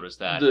didn't notice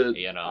that.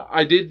 You know,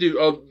 I did do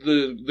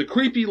the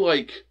creepy,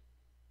 like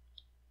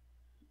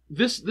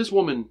this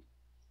woman.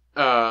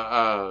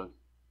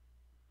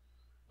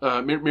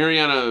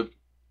 Mariana,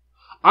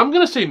 I'm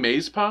going to say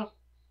Mazepa,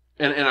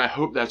 and I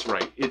hope that's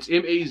right. It's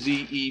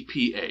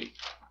Mazepa.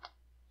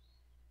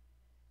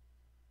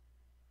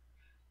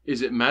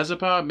 Is it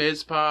Mazepa,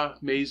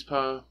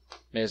 Mazepa?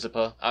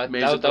 Mazepa.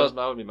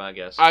 That would be my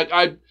guess.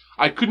 I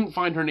couldn't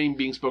find her name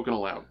being spoken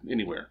aloud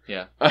anywhere.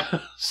 Yeah.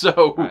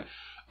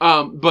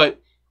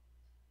 But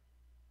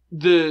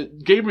the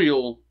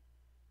Gabriel,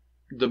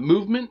 the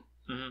movement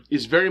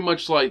is very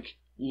much like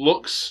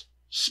looks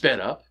sped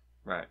up.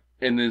 Right.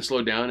 And then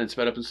slowed down and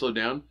sped up and slowed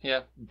down. Yeah.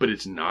 But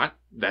it's not.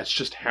 That's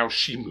just how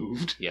she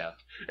moved. Yeah.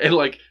 And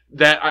like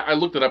that, I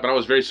looked it up and I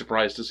was very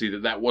surprised to see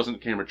that wasn't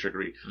camera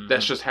trickery.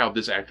 That's just how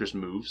this actress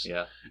moves.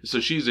 Yeah.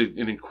 So she's an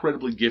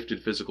incredibly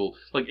gifted physical,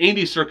 like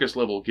Andy Serkis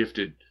level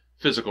gifted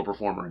physical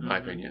performer in my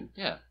opinion.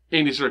 Yeah.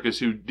 Andy Serkis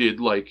who did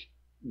like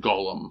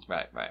Gollum.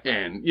 Right.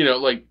 And, you know,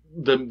 like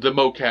the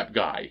mocap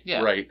guy.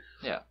 Yeah. Right.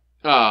 Yeah.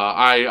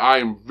 I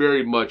am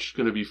very much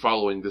going to be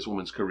following this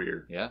woman's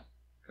career. Yeah,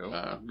 cool.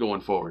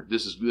 Going forward,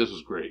 this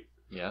was great.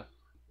 Yeah.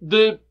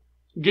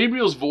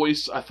 Gabriel's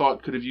voice, I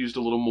thought, could have used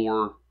a little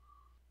more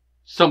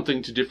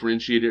something to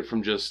differentiate it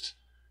from just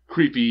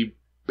creepy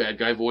bad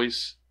guy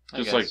voice.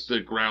 Just like the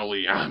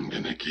growly, I'm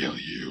gonna kill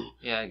you.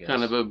 Yeah, I guess.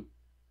 Kind of a...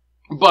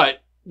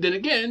 But, then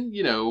again,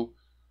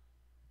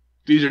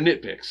 these are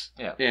nitpicks.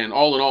 Yeah. And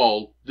all in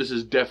all, this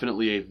is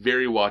definitely a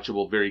very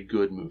watchable, very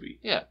good movie.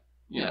 Yeah.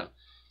 Yeah.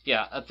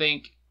 Yeah, I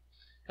think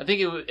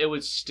it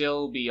would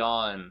still be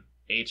on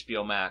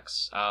HBO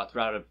Max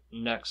throughout the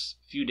next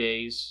few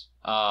days.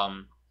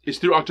 It's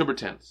through October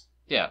 10th.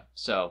 Yeah,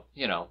 so,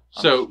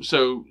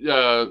 So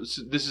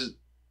this is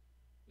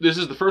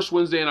the first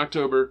Wednesday in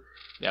October.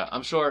 Yeah,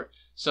 I'm sure.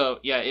 So,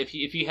 yeah, if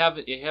you have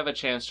a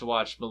chance to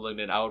watch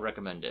Malignant, I would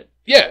recommend it.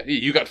 Yeah,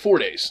 you got 4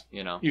 days.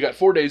 You got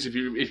 4 days if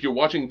you're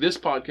watching this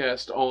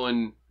podcast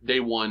on day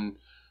one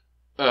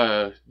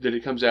that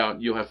it comes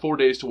out. You'll have 4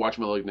 days to watch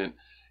Malignant,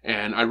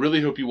 and I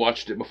really hope you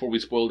watched it before we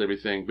spoiled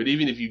everything. But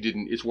even if you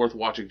didn't, it's worth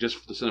watching just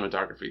for the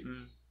cinematography.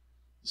 Mm.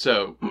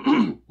 So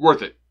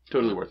worth it,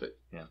 totally worth it.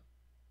 Yeah.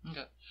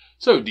 Okay.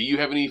 So, do you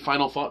have any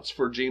final thoughts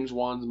for James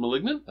Wan's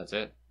Malignant? That's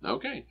it.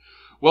 Okay.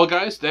 Well,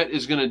 guys, that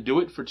is going to do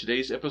it for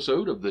today's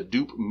episode of the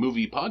Doop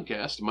Movie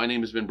Podcast. My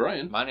name has been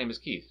Brian. My name is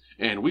Keith.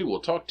 And we will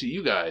talk to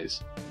you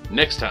guys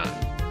next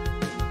time.